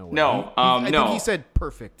way. No, I no. think he said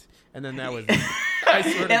perfect, and then that was. I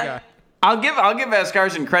swear to God. I'll give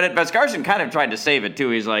Vasgersian credit. Vasgersian kind of tried to save it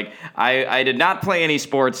too. He's like, I did not play any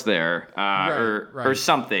sports there, or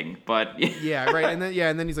something. But yeah, right.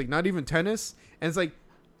 And then he's like, not even tennis. And it's like,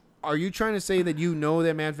 are you trying to say that you know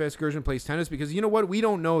that Matt Vasgersian plays tennis? Because you know what, we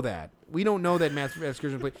don't know that. We don't know that Matt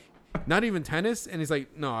Vasgersian plays not even tennis. And he's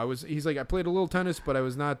like, no, He's like, I played a little tennis, but I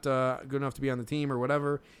was not good enough to be on the team or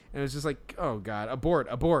whatever. And it's just like, oh God, abort.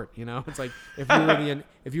 It's like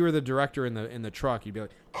if you were the director in the truck, you'd be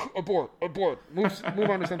like, abort, move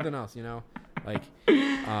on to something else, like,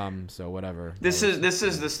 so whatever. This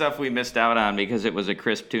is the stuff we missed out on because it was a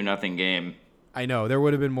crisp 2-0 game. I know there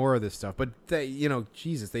would have been more of this stuff, but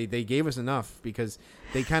Jesus, they gave us enough because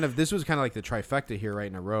this was kind of like the trifecta here right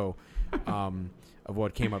in a row, of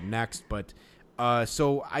what came up next. But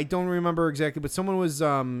so I don't remember exactly, but someone was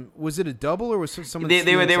it a double or was someone?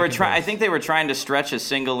 They were trying. I think they were trying to stretch a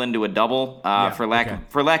single into a double. For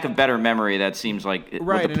lack of better memory, that seems like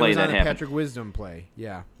right. the play and it was that on a happened. Patrick Wisdom play.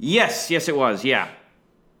 Yeah. Yes, it was. Yeah.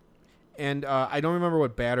 And I don't remember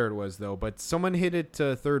what batter it was though, but someone hit it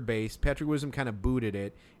to third base. Patrick Wisdom kind of booted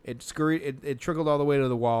it. It scurried. It trickled all the way to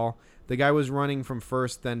the wall. The guy was running from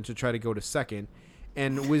first then to try to go to second,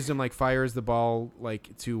 and Wisdom fires the ball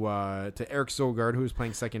to Eric Sogard, who was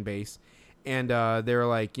playing second base, and they're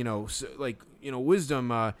like,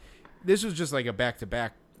 Wisdom. This was just like a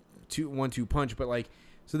back-to-back 1-2 punch, but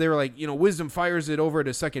so they were like, Wisdom fires it over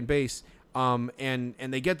to second base, and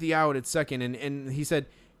they get the out at second, and he said,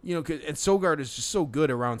 and Sogard is just so good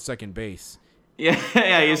around second base. Yeah,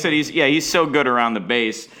 he said he's so good around the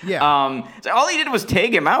base. Yeah. So all he did was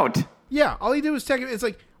tag him out. Yeah, all he did was tag him. It's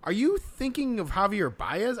like, are you thinking of Javier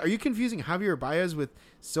Baez? Are you confusing Javier Baez with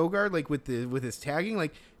Sogard, with his tagging?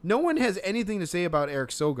 No one has anything to say about Eric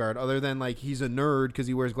Sogard other than he's a nerd because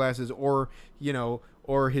he wears glasses, or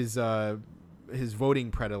his voting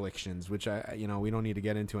predilections, which we don't need to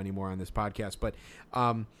get into anymore on this podcast. But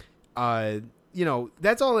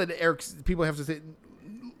that's all that people have to say.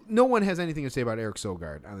 No one has anything to say about Eric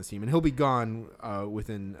Sogard on this team, and he'll be gone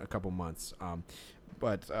within a couple months.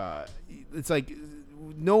 But it's like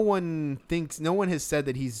no one has said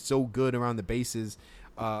that he's so good around the bases,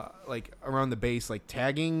 around the base,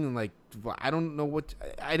 tagging. I don't know what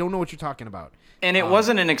you're talking about. And it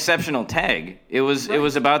wasn't an exceptional tag. It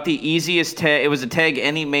was about the easiest tag. It was a tag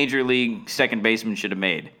any major league second baseman should have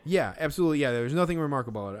made. Yeah, absolutely. Yeah, there's nothing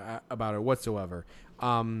remarkable about it whatsoever.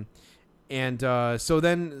 And so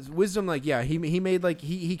then Wisdom, he made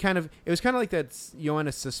he kind of, it was kind of like that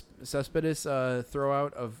Yoenis Cespedes throw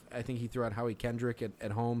out of, I think he threw out Howie Kendrick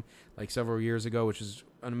at home several years ago, which is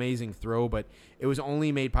an amazing throw, but it was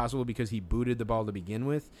only made possible because he booted the ball to begin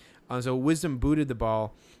with. So Wisdom booted the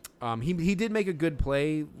ball. He did make a good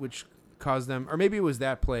play, which caused them, or maybe it was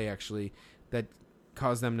that play actually that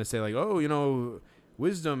cause them to say like, oh,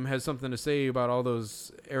 Wisdom has something to say about all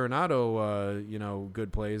those Arenado,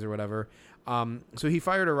 good plays or whatever. So he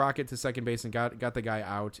fired a rocket to second base and got the guy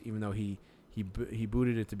out, even though he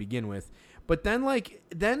booted it to begin with. But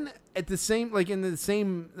then at the same in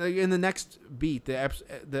the next beat,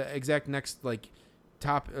 the exact next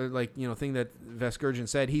top thing that Vasgersian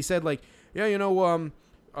said, he said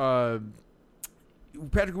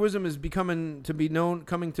Patrick Wisdom is coming to be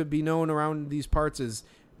known around these parts as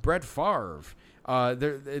Brett Favre.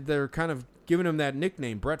 They're kind of giving him that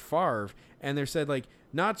nickname, Brett Favre, and they said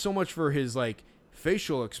not so much for his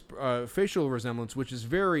facial resemblance, which is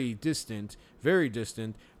very distant,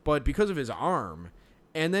 but because of his arm.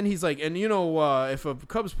 And then he's if a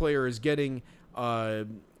Cubs player is getting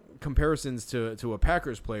comparisons to a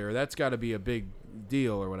Packers player, that's got to be a big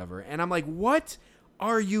deal or whatever. And I'm like, what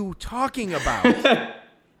are you talking about?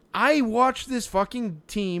 I watch this fucking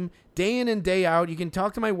team day in and day out. You can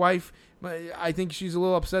talk to my wife. I think she's a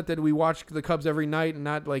little upset that we watch the Cubs every night and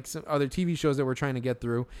not like some other TV shows that we're trying to get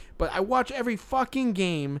through. But I watch every fucking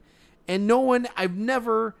game, and I've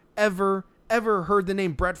never, ever, ever heard the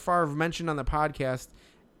name Brett Favre mentioned on the podcast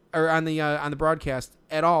or on the broadcast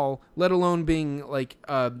at all, let alone being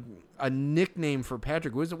a nickname for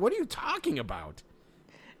Patrick Wisdom. What are you talking about?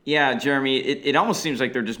 Yeah, Jeremy, it almost seems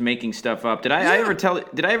like they're just making stuff up. Did I ever tell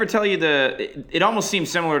you it almost seems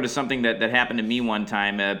similar to something that happened to me one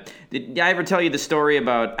time. Did I ever tell you the story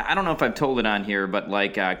about, I don't know if I've told it on here, but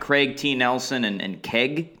Craig T. Nelson and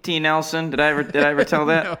Keg T. Nelson? Did I ever tell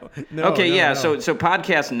that? No. Okay, yeah. No. So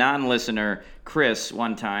podcast non-listener Chris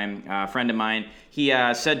one time, a friend of mine, he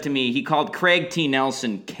said to me, he called Craig T.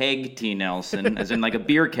 Nelson Keg T. Nelson, as in a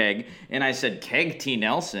beer keg. And I said, Keg T.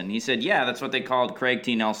 Nelson? He said, yeah, that's what they called Craig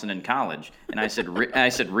T. Nelson in college. And I said,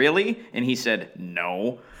 really? And he said,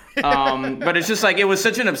 no. But it's just it was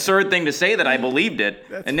such an absurd thing to say that I believed it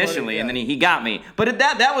initially, funny, yeah. And then he got me. But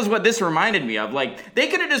that was what this reminded me of. They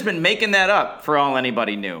could have just been making that up for all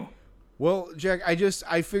anybody knew. Well, Jack,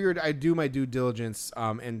 I figured I'd do my due diligence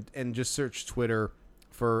and just search Twitter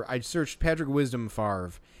I searched Patrick Wisdom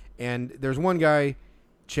Favre, and there's one guy,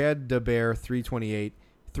 Chad DeBear 328,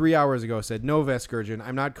 3 hours ago said, no, Vasgersian,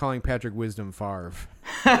 I'm not calling Patrick Wisdom Favre.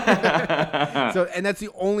 And that's the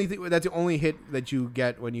only thing. That's the only hit that you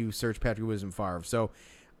get when you search Patrick Wisdom Favre. So,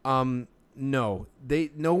 no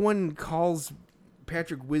one calls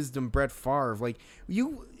Patrick Wisdom Brett Favre.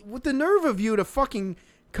 With the nerve of you to fucking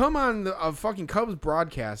come on a fucking Cubs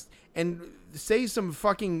broadcast and say some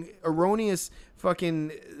fucking erroneous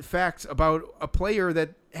fucking facts about a player that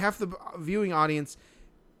half the viewing audience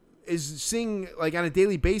is seeing on a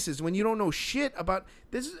daily basis when you don't know shit about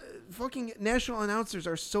this. Fucking national announcers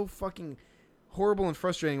are so fucking horrible and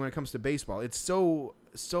frustrating when it comes to baseball. It's so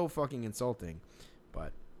fucking insulting.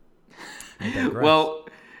 But well,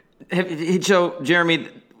 so Jeremy,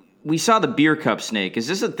 we saw the beer cup snake. Is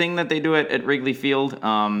this a thing that they do at Wrigley Field?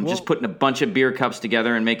 Just putting a bunch of beer cups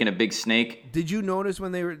together and making a big snake? Did you notice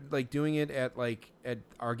when they were doing it at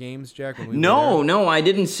our games, Jack? No, I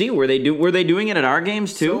didn't see. Were they doing it at our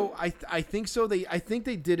games too? So I think so. I think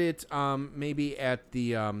they did it maybe at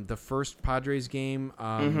the first Padres game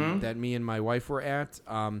that me and my wife were at.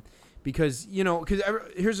 Because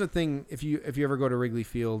here's the thing: if you ever go to Wrigley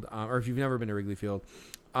Field, or if you've never been to Wrigley Field.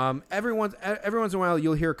 Every once in a while,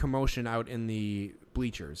 you'll hear commotion out in the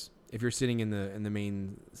bleachers. If you're sitting in the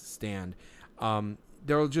main stand,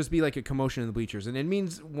 there'll just be a commotion in the bleachers, and it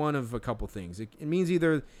means one of a couple things. It means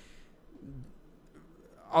either,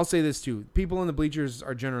 I'll say this too: people in the bleachers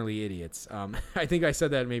are generally idiots. I think I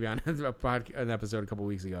said that maybe on an episode a couple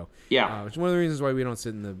weeks ago. Yeah, which is one of the reasons why we don't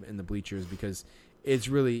sit in the bleachers, because it's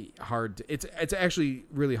really hard. It's actually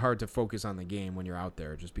really hard to focus on the game when you're out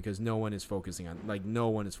there, just because no one is focusing on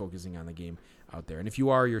the game out there. And if you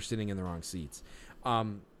are, you're sitting in the wrong seats.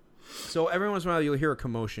 So every once in a while, you'll hear a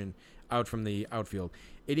commotion out from the outfield.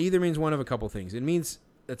 It either means one of a couple things. It means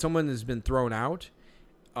that someone has been thrown out,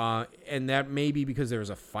 and that may be because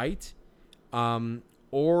there's a fight,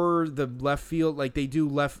 or the left field,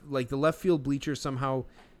 the left field bleachers somehow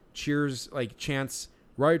chants,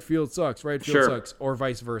 right field sucks, sucks, or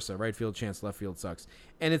vice versa. Right field chants, left field sucks.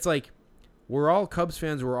 And it's we're all Cubs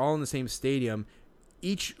fans. We're all in the same stadium.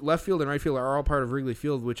 Each left field and right field are all part of Wrigley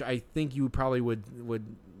Field, which I think you probably would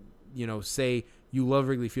say you love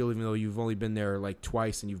Wrigley Field, even though you've only been there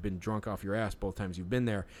twice and you've been drunk off your ass both times you've been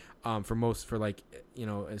there. As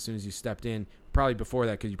soon as you stepped in, probably before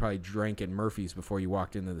that, because you probably drank at Murphy's before you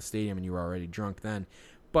walked into the stadium and you were already drunk then.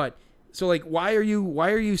 But why are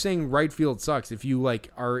you saying right field sucks if you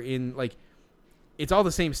are in it's all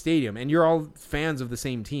the same stadium, and you're all fans of the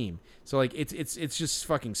same team. So like it's just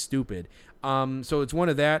fucking stupid. So it's one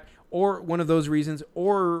of that, or one of those reasons,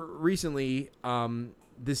 or recently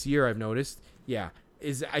this year I've noticed, I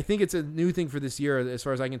think it's a new thing for this year as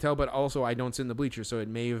far as I can tell, but also I don't sit in the bleachers, so it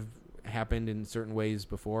may have happened in certain ways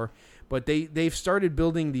before. But they've started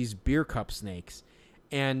building these beer cup snakes,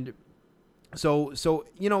 and so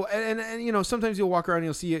you know, and you know, sometimes you'll walk around and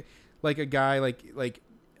you'll see like a guy like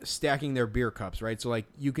stacking their beer cups, right? So like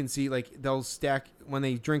you can see like they'll stack when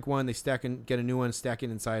they drink one, they stack and get a new one, stack it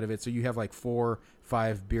inside of it, so you have like 4-5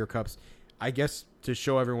 beer cups, I guess, to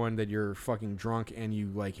show everyone that you're fucking drunk and you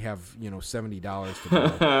like have, you know, $70 to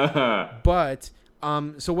blow. But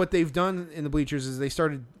so what they've done in the bleachers is they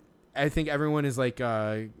started, I think everyone is like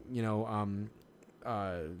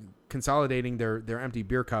consolidating their empty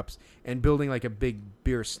beer cups and building like a big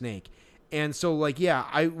beer snake. And so like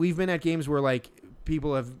we've been at games where like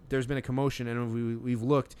there's been a commotion, and we've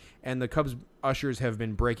looked, and the Cubs ushers have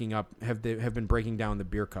been breaking down the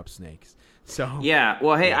beer cup snakes. So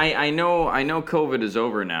well, hey, I know COVID is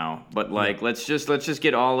over now, but like let's just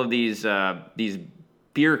get all of these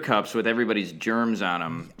beer cups with everybody's germs on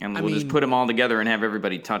them, and we'll just put them all together and have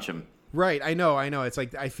everybody touch them. Right, I know. It's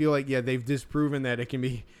like I feel like they've disproven that it can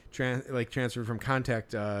be transferred from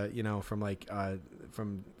contact, from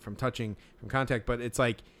touching, from contact, but it's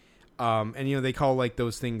like. And you know, they call like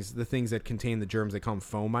those things, the things that contain the germs, they call them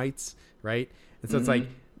fomites, right? And so it's like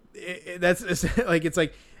it's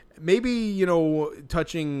like maybe, you know,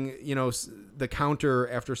 touching, you know, the counter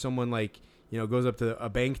after someone like, you know, goes up to a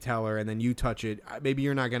bank teller and then you touch it, maybe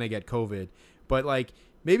you're not gonna get COVID, but like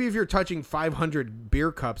maybe if you're touching 500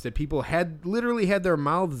 beer cups that people literally had their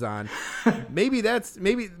mouths on, maybe I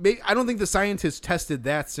don't think the scientists tested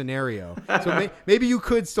that scenario, so maybe you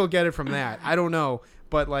could still get it from that. I don't know,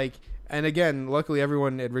 but like. And again, luckily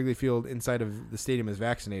everyone at Wrigley Field inside of the stadium is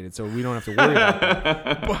vaccinated, so we don't have to worry about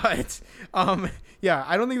that. But,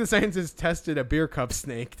 I don't think the scientists tested a beer cup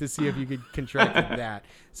snake to see if you could contract that.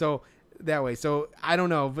 So, that way. So, I don't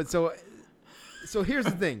know. But so here's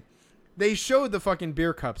the thing. They showed the fucking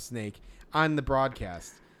beer cup snake on the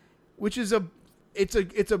broadcast, which is it's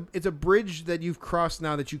a bridge that you've crossed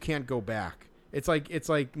now that you can't go back. It's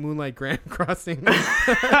like Moonlight Grant crossing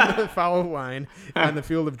the foul line on the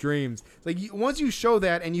Field of Dreams. It's like once you show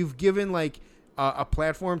that and you've given like a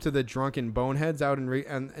platform to the drunken boneheads out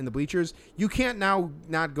in the bleachers, you can't now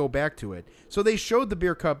not go back to it. So they showed the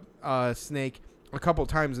beer cup snake a couple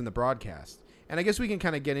times in the broadcast, and I guess we can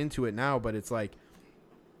kind of get into it now. But it's like,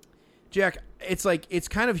 Jack, it's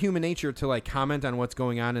kind of human nature to like comment on what's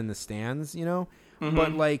going on in the stands, you know,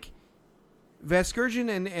 but like. Vasgersian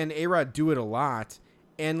and A-Rod do it a lot,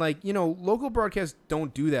 and like, you know, local broadcasts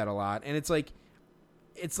don't do that a lot, and it's like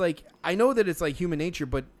I know that it's like human nature,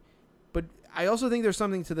 but I also think there's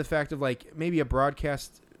something to the fact of like maybe a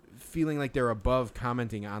broadcast feeling like they're above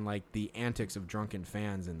commenting on like the antics of drunken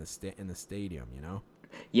fans in the stadium, you know?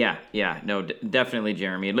 No, definitely,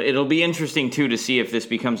 Jeremy. It'll be interesting too to see if this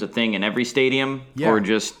becomes a thing in every stadium or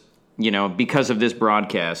just, you know, because of this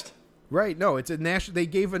broadcast. Right, no, it's a national. They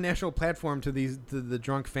gave a national platform to the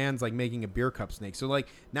drunk fans, like making a beer cup snake. So like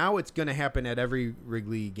now it's going to happen at every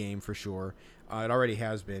Wrigley game for sure. It already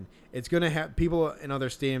has been. It's going to have people in other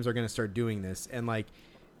stadiums are going to start doing this, and like,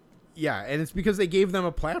 and it's because they gave them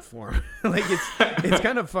a platform. Like it's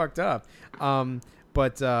kind of fucked up.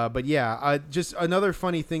 But just another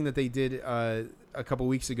funny thing that they did a couple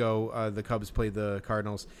weeks ago. The Cubs played the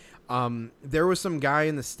Cardinals. There was some guy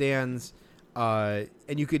in the stands. And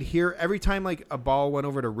you could hear every time like a ball went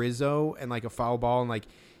over to Rizzo and like a foul ball and like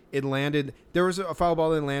it landed. There was a foul ball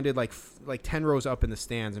that landed like 10 rows up in the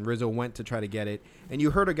stands, and Rizzo went to try to get it. And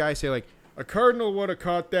you heard a guy say like, "A Cardinal would have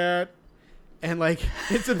caught that," and like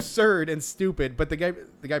it's absurd and stupid. But the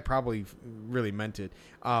guy probably really meant it.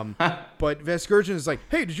 But Vasgersian is like,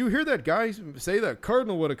 "Hey, did you hear that guy say that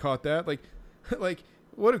Cardinal would have caught that?" Like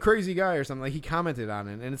what a crazy guy or something. Like he commented on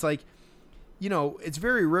it, and it's like. You know, it's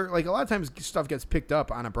very rare. Like a lot of times stuff gets picked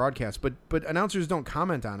up on a broadcast, but announcers don't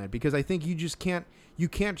comment on it because I think you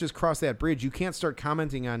can't just cross that bridge. You can't start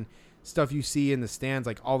commenting on stuff you see in the stands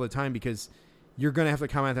like all the time because you're going to have to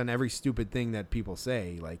comment on every stupid thing that people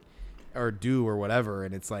say like or do or whatever.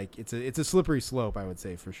 And it's like, it's a slippery slope, I would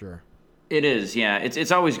say for sure. It is, yeah.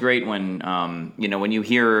 It's always great when when you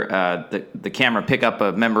hear the camera pick up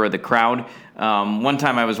a member of the crowd. One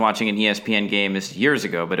time I was watching an ESPN game this years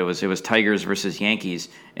ago, but it was Tigers versus Yankees,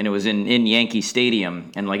 and it was in Yankee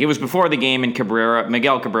Stadium, and like it was before the game, and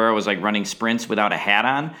Miguel Cabrera was like running sprints without a hat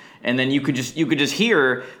on, and then you could just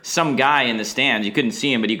hear some guy in the stands. You couldn't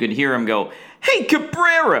see him, but you could hear him go, "Hey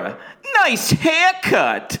Cabrera, nice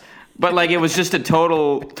haircut." But like it was just a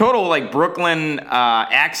total like Brooklyn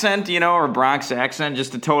accent, or Bronx accent,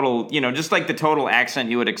 just a total, just like the total accent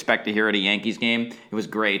you would expect to hear at a Yankees game. It was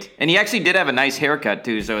great, and he actually did have a nice haircut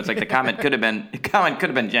too. So it's like the comment could have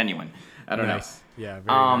been genuine. I don't know. Yeah,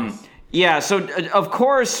 very nice. Yeah, so of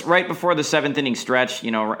course, right before the seventh inning stretch,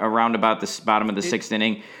 around about the bottom of the sixth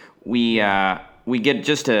inning, we get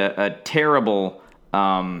just a terrible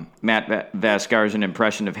Matt Vasgersian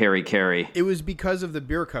impression of Harry Carey. It was because of the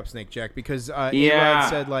beer cup snake, Jack. Because A-Rod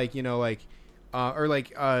said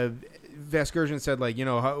Vasgersian said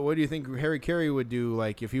what do you think Harry Carey would do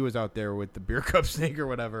like if he was out there with the beer cup snake or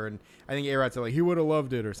whatever? And I think A-Rod said like he would have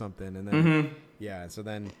loved it or something. And then so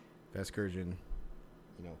then Vasgersian,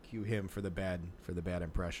 cue him for the bad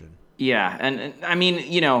impression. Yeah, and I mean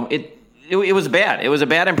It was bad. It was a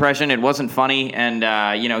bad impression. It wasn't funny, and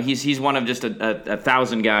he's one of just a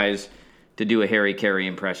thousand guys to do a Harry Carey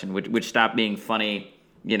impression, which stopped being funny,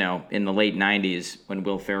 in the late '90s when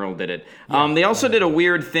Will Ferrell did it. Yeah. They also did a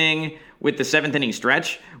weird thing with the seventh inning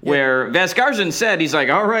stretch where Vasgersian said, he's like,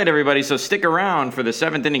 "All right, everybody, so stick around for the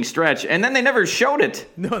seventh inning stretch," and then they never showed it.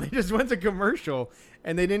 No, they just went to commercial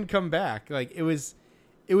and they didn't come back. Like it was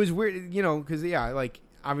weird, because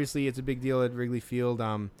obviously it's a big deal at Wrigley Field.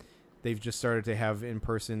 They've just started to have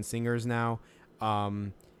in-person singers now,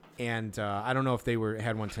 and I don't know if they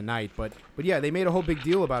had one tonight, but yeah, they made a whole big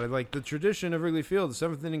deal about it, like the tradition of Wrigley Field, the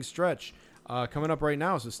seventh inning stretch, coming up right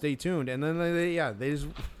now. So stay tuned. And then they just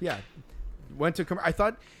went to. I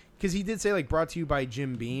thought because he did say like brought to you by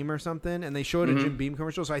Jim Beam or something, and they showed a Jim Beam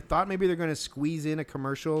commercial. So I thought maybe they're going to squeeze in a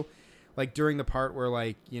commercial, like during the part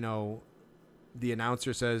where the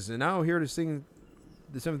announcer says, "And now here to sing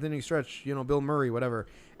the seventh inning stretch, Bill Murray, whatever."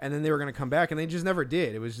 And then they were going to come back, and they just never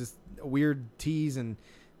did. It was just a weird tease and,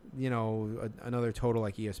 another total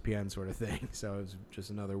like ESPN sort of thing. So it was just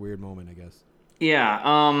another weird moment, I guess.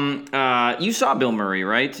 Yeah. You saw Bill Murray,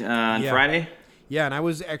 right, on Friday? Yeah, and I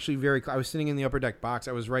was actually I was sitting in the upper deck box.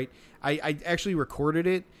 I was right. I actually recorded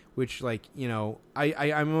it, which,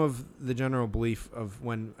 I'm of the general belief of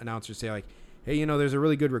when announcers say, like, hey, there's a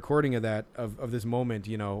really good recording of that, of this moment,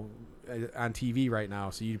 on TV right now,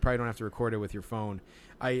 so you probably don't have to record it with your phone.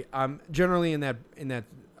 I'm generally in that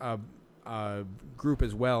group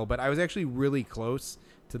as well, but I was actually really close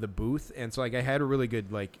to the booth, and so I had a really good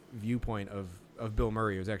viewpoint of Bill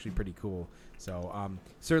Murray. It was actually pretty cool. So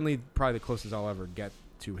certainly probably the closest I'll ever get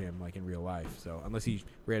to him in real life. So unless he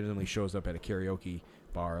randomly shows up at a karaoke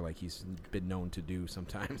bar like he's been known to do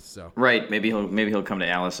sometimes. So right, maybe he'll come to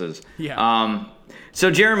Alice's. Yeah.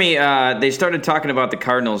 So Jeremy, they started talking about the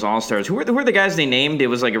Cardinals All-Stars. Who were the guys they named? It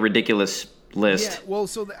was like a ridiculous list. Yeah. Well,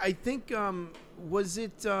 so I think was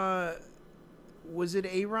it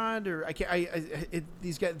A-Rod or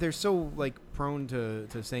these guys, they're so prone to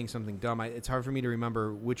saying something dumb. It's hard for me to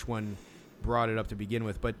remember which one brought it up to begin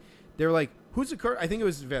with, but they're like, who's the I think it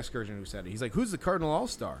was Vasgersian who said it. He's like, who's the Cardinal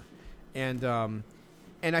All-Star? And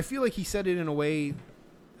I feel like he said it in a way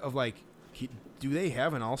of do they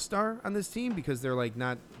have an all-star on this team because they're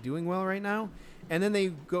not doing well right now? And then they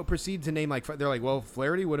proceed to name they're like, well,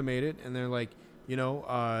 Flaherty would have made it, and they're like,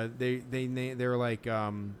 they're like,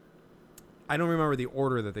 I don't remember the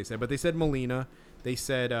order that they said, but they said Molina, they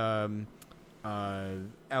said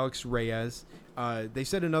Alex Reyes, they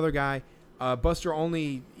said another guy. Buster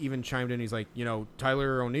Olney even chimed in. He's like,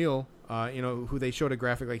 Tyler O'Neill, who they showed a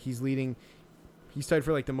graphic he's tied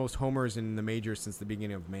for the most homers in the majors since the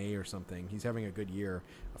beginning of May or something. He's having a good year.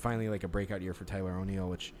 Finally, a breakout year for Tyler O'Neill,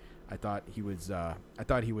 which I thought he was. I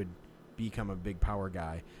thought he would become a big power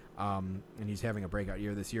guy, and he's having a breakout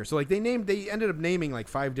year this year. So they ended up naming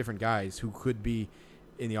 5 different guys who could be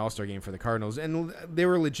in the All-Star game for the Cardinals, and they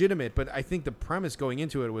were legitimate. But I think the premise going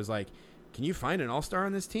into it was can you find an All-Star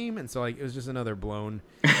on this team? And so it was just another blown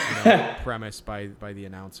premise by the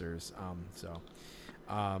announcers.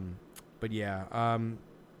 But yeah,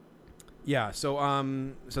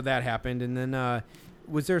 so that happened, and then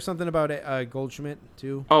was there something about Goldschmidt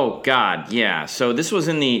too? Oh God, yeah. So this was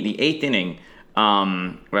in the 8th inning.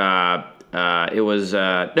 It was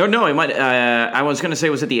no. It might. I was going to say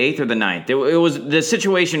it was at the 8th or the 9th. It was the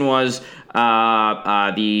situation was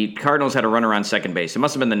the Cardinals had a runner on second base. It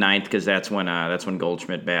must have been the 9th because that's when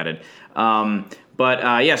Goldschmidt batted. So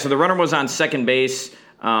the runner was on second base,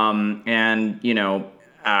 and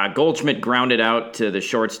Goldschmidt grounded out to the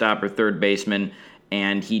shortstop or third baseman,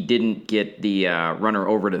 and he didn't get the runner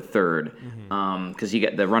over to third because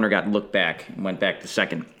the runner got looked back and went back to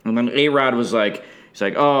second. And then A-Rod was he's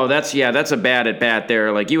like, oh, that's a bad at bat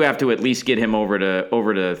there. You have to at least get him over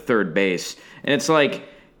to third base. And it's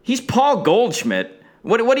he's Paul Goldschmidt.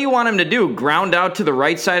 What do you want him to do? Ground out to the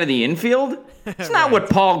right side of the infield? That's not what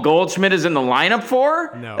Paul Goldschmidt is in the lineup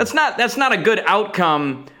for. No. That's not a good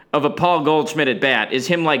outcome of a Paul Goldschmidt at bat, is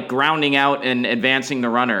him like grounding out and advancing the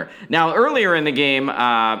runner. Now, earlier in the game,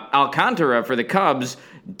 Alcantara for the Cubs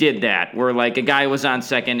did that, where like a guy was on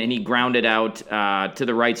second and he grounded out to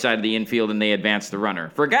the right side of the infield and they advanced the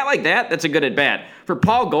runner. For a guy like that, that's a good at bat. For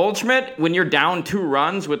Paul Goldschmidt, when you're down 2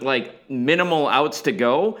 runs with like minimal outs to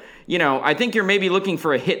go, I think you're maybe looking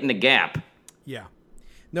for a hit in the gap. Yeah.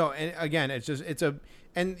 No, and again,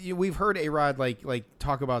 and we've heard A-Rod like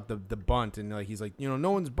talk about the bunt, and like he's like,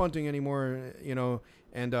 no one's bunting anymore,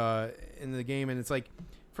 and in the game, and it's like,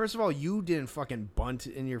 first of all, you didn't fucking bunt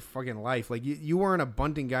in your fucking life. Like you weren't a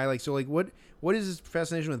bunting guy. Like, so like what is his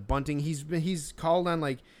fascination with bunting? He's called on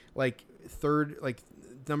like third, like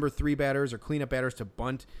number 3 batters or cleanup batters to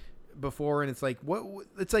bunt before, and it's like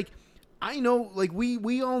it's like. I know, like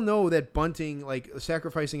we all know that bunting, like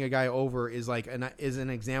sacrificing a guy over, is like is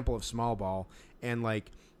an example of small ball, and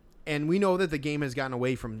we know that the game has gotten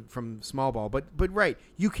away from small ball, but right,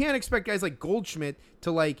 you can't expect guys like Goldschmidt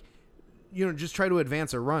to just try to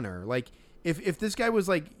advance a runner. Like if this guy was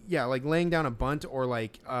like laying down a bunt or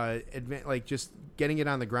like just getting it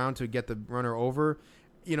on the ground to get the runner over,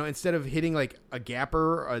 instead of hitting like a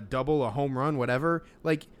gapper, a double, a home run, whatever,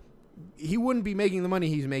 like. He wouldn't be making the money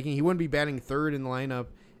he's making. He wouldn't be batting third in the lineup,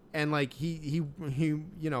 and like he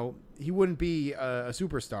wouldn't be a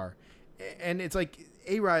superstar. And it's like,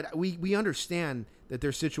 A-Rod, we understand that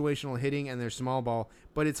there's situational hitting and there's small ball,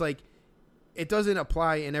 but it's like it doesn't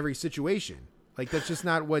apply in every situation. Like that's just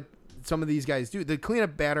not what some of these guys do. The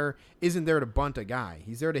cleanup batter isn't there to bunt a guy.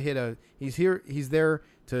 He's there to hit he's there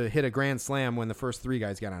to hit a grand slam when the first 3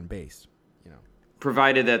 guys got on base.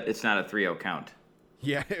 Provided that it's not a 3-0 count.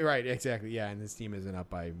 Yeah, right, exactly. Yeah, and this team isn't up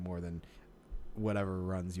by more than whatever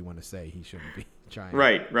runs you want to say he shouldn't be trying.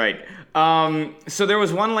 Right. So there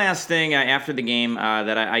was one last thing after the game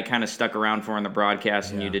that I kind of stuck around for in the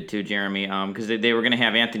broadcast, and you did too, Jeremy, because they were going to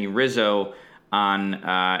have Anthony Rizzo on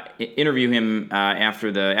interview him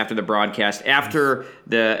after the broadcast after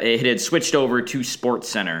it had switched over to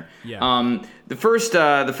SportsCenter. Yeah. The first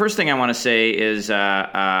thing I want to say is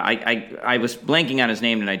I was blanking on his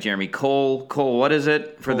name tonight, Jeremy. Cole, what is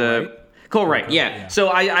it for the? Cole Wright, yeah. So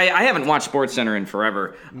I haven't watched SportsCenter in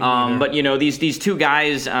forever, but these 2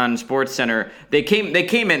 guys on SportsCenter, they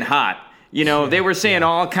came in hot. They were saying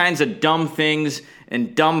all kinds of dumb things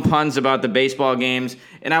and dumb puns about the baseball games,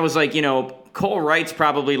 and I was like, Cole Wright's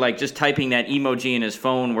probably like just typing that emoji in his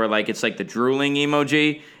phone where like it's like the drooling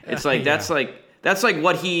emoji. It's like that's like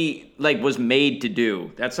what he like was made to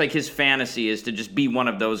do. That's like his fantasy, is to just be one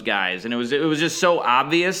of those guys. And it was just so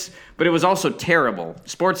obvious, but it was also terrible.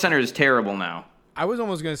 SportsCenter is terrible now. I was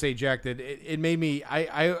almost going to say, Jack, that it made me.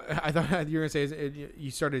 I thought you were going to say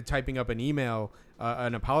you started typing up an email,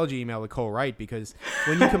 an apology email to Cole Wright, because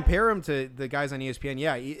when you compare him to the guys on ESPN,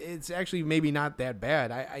 it's actually maybe not that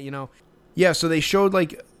bad. Yeah, so they showed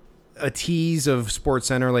like a tease of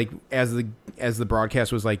SportsCenter, like as the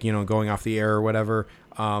broadcast was like going off the air or whatever,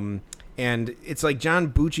 and it's like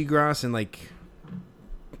John Buccigross and like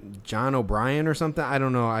John O'Brien or something. I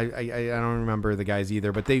don't know. I don't remember the guys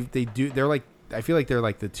either, but they're like, I feel like they're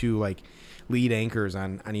like the 2 like lead anchors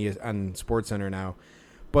on SportsCenter now.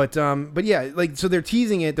 But yeah, like, so they're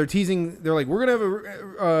teasing it. They're like, we're gonna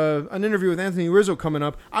have an interview with Anthony Rizzo coming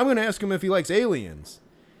up. I'm gonna ask him if he likes aliens.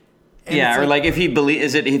 And or like if he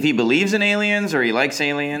believes in aliens or he likes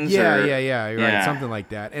aliens. Yeah, or, right, something like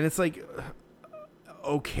that. And it's like,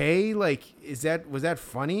 okay, like was that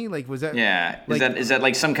funny? Like was that? Yeah, is that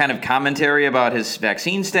like some kind of commentary about his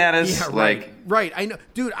vaccine status? Yeah, right. I know,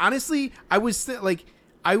 dude. Honestly, I was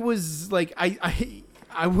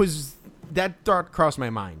that thought crossed my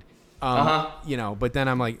mind. But then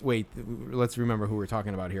I'm like, wait, let's remember who we're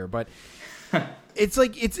talking about here. But it's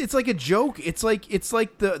like it's like a joke. It's like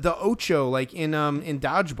the Ocho, like in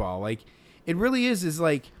dodgeball. Like it really is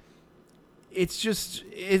like it's just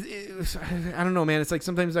I don't know, man. It's like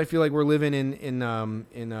sometimes I feel like we're living in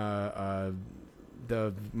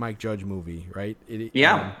the Mike Judge movie, right?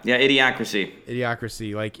 Idiocracy.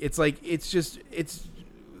 Like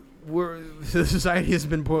the society has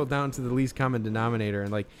been boiled down to the least common denominator,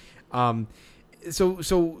 and like so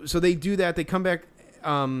they do that. They come back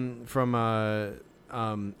and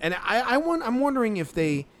I'm wondering if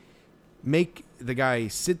they make the guy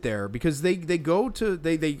sit there, because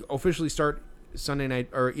they officially start Sunday night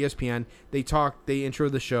or ESPN. They talk, they intro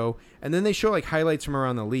the show, and then they show like highlights from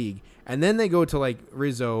around the league, and then they go to like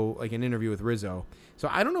Rizzo, like an interview with Rizzo. So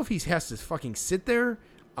I don't know if he has to fucking sit there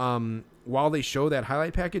while they show that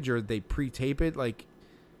highlight package, or they pre-tape it. Like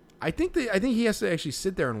I think he has to actually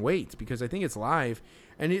sit there and wait, because I think it's live.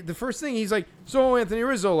 And the first thing he's like, so Anthony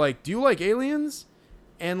Rizzo, like, do you like aliens?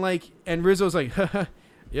 And Rizzo's like,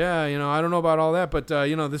 yeah, you know, I don't know about all that, but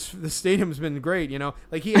you know, this stadium's been great, you know.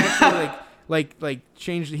 Like he actually like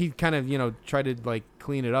changed. He kind of, you know, tried to like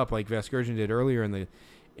clean it up like Vasgersian did earlier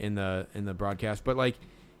in the broadcast. But like,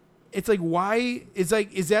 it's like, why is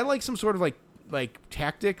that like some sort of like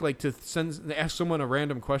tactic, like to ask someone a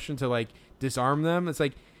random question to like disarm them? It's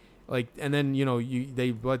like, and then, you know,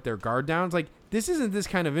 they let their guard down. It's like, this isn't this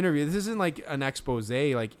kind of interview. This isn't like an expose.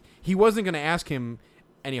 Like, he wasn't going to ask him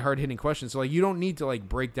any hard-hitting questions. So like, you don't need to like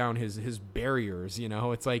break down his barriers, you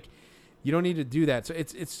know. It's like, you don't need to do that. So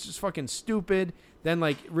it's just fucking stupid. Then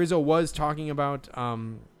like Rizzo was talking about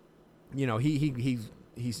you know, he's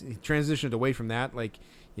transitioned away from that. Like,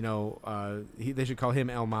 you know, they should call him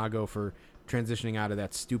El Mago for transitioning out of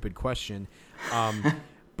that stupid question.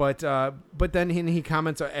 But then he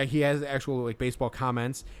comments. He has actual like baseball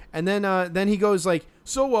comments, and then he goes like,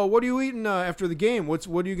 "So, what are you eating after the game? What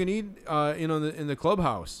are you gonna eat? You know, in the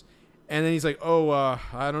clubhouse?" And then he's like, "Oh,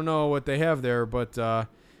 I don't know what they have there, but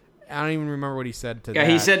I don't even remember what he said to that." Yeah,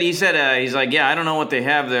 he said he's like, yeah, I don't know what they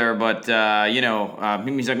have there, but you know,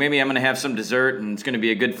 he's like, maybe I'm gonna have some dessert, and it's gonna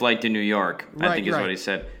be a good flight to New York. I think is what he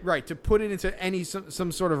said. Right, to put it into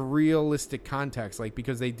some sort of realistic context, like,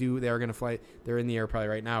 because they are gonna fly. They're in the air probably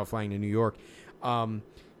right now, flying to New York.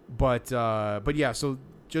 But yeah, so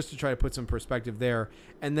just to try to put some perspective there,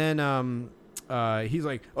 and then he's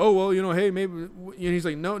like, oh, well, you know, hey, maybe, you know, he's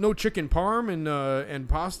like, no chicken parm and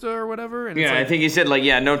pasta or whatever. And yeah, like, I think he said like,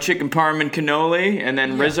 yeah, no chicken parm and cannoli. And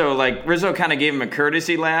then Rizzo kind of gave him a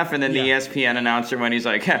courtesy laugh. And then the ESPN announcer went, he's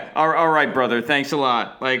like, all right, brother, thanks a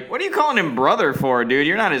lot. Like, what are you calling him brother for, dude?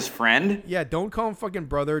 You're not his friend. Yeah, don't call him fucking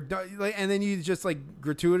brother. And then you just like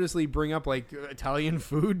gratuitously bring up like Italian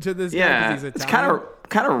food to this guy because he's Italian.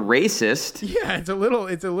 It's kind of racist. Yeah, it's a little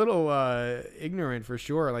ignorant for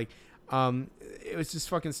sure. Like, it was just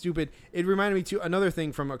fucking stupid. It reminded me too another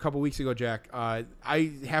thing from a couple weeks ago, Jack.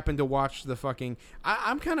 I happened to watch the fucking.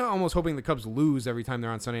 I'm kind of almost hoping the Cubs lose every time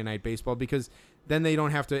they're on Sunday Night Baseball, because then they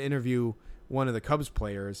don't have to interview one of the Cubs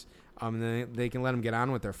players. And then they can let them get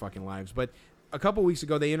on with their fucking lives. But a couple weeks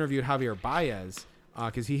ago, they interviewed Javier Baez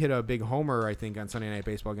because he hit a big homer, I think, on Sunday Night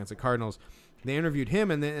Baseball against the Cardinals. They interviewed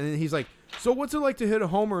him, and then he's like, "So what's it like to hit a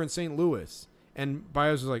homer in St. Louis?" And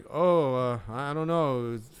Baez was like, I don't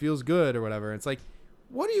know. It feels good or whatever. It's like,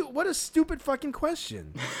 what a stupid fucking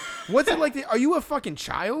question. What's it like are you a fucking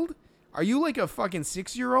child? Are you like a fucking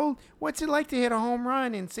 6-year-old? What's it like to hit a home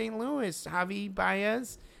run in St. Louis, Javi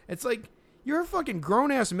Baez? It's like, you're a fucking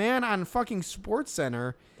grown-ass man on fucking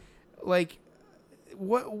SportsCenter. Like,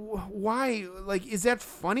 why? Like, is that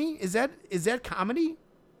funny? Is that comedy?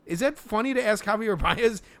 Is that funny to ask Javier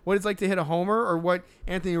Baez what it's like to hit a homer, or what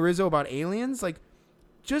Anthony Rizzo about aliens? Like,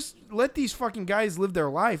 just let these fucking guys live their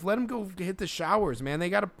life. Let them go hit the showers, man.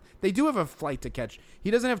 They do have a flight to catch. He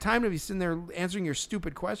doesn't have time to be sitting there answering your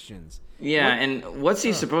stupid questions. Yeah, and what's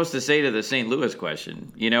he supposed to say to the St. Louis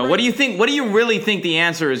question? You know, right. What do you think? What do you really think the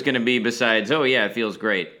answer is going to be besides, oh yeah, it feels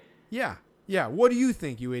great? Yeah. What do you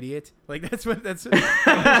think, you idiot? Like that's what Baez would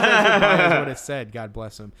have said. God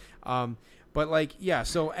bless him. But like, yeah.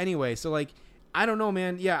 So anyway, so like, I don't know,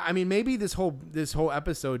 man. Yeah, I mean, maybe this whole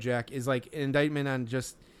episode, Jack, is like an indictment on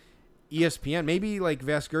just ESPN. Maybe like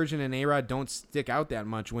Vasgersian and A-Rod don't stick out that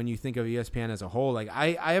much when you think of ESPN as a whole. Like,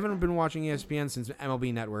 I haven't been watching ESPN since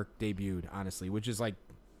MLB Network debuted, honestly, which is like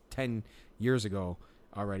 10 years ago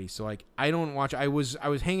already. So like, I don't watch. I was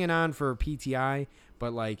hanging on for PTI,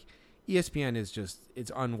 but like, ESPN is just,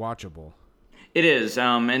 it's unwatchable. It is,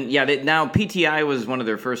 and yeah. Now PTI was one of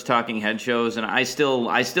their first talking head shows, and I still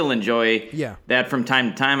enjoy that from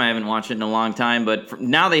time to time. I haven't watched it in a long time, but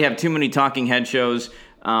now they have too many talking head shows,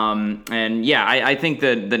 and yeah, I think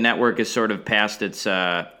the network is sort of past its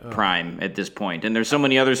prime at this point. And there's so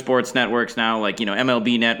many other sports networks now, like, you know,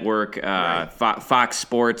 MLB Network, right. Fox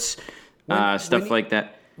Sports, stuff like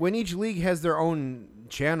that. When each league has their own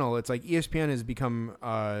channel, it's like ESPN has become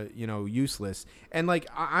useless. And like,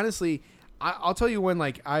 honestly, I'll tell you when,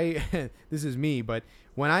 like, this is me, but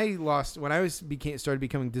when I started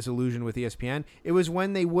becoming disillusioned with ESPN, it was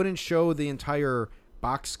when they wouldn't show the entire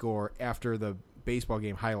box score after the baseball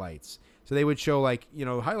game highlights. So they would show, like, you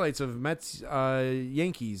know, highlights of Mets,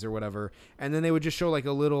 Yankees or whatever, and then they would just show like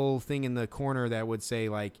a little thing in the corner that would say,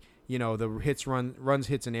 like, you know, the runs,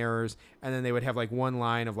 hits, and errors, and then they would have like one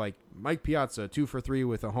line of like Mike Piazza 2 for 3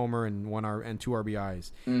 with a homer and 2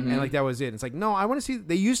 RBIs, and like that was it. It's like, no, I want to see.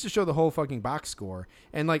 They used to show the whole fucking box score,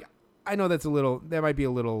 and like, I know that might be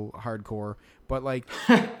a little hardcore, but like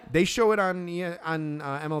they show it on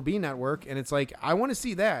MLB Network, and it's like I want to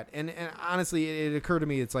see that. And honestly, it occurred to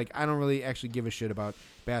me, it's like I don't really actually give a shit about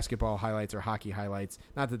basketball highlights or hockey highlights.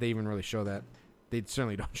 Not that they even really show that. They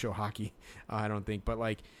certainly don't show hockey, I don't think. But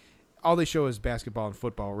like all they show is basketball and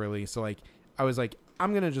football, really. So like I was like,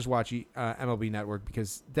 I'm gonna just watch MLB Network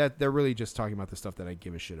because that they're really just talking about the stuff that I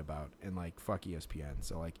give a shit about, and like fuck ESPN.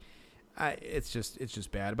 So like. It's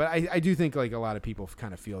just bad, but I do think like a lot of people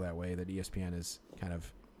kind of feel that way, that ESPN is kind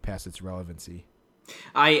of past its relevancy.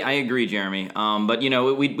 I agree, Jeremy. But you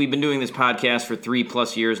know, we've been doing this podcast for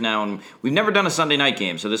 3+ years now, and we've never done a Sunday night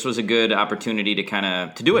game, so this was a good opportunity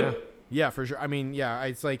to do it. Yeah, for sure. I mean, yeah,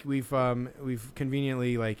 it's like we've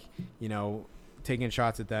conveniently like taken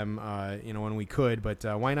shots at them, when we could, but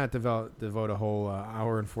why not devote a whole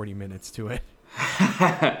hour and 40 minutes to it?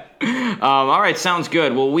 All right, sounds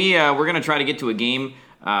good. Well, we're gonna try to get to a game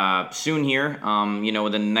soon here,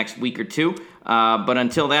 within the next week or two. But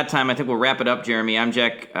until that time, I think we'll wrap it up. Jeremy, I'm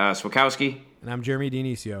Jack Swakowski, and I'm Jeremy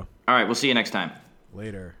Dionisio. All right, we'll see you next time.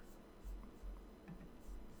 Later.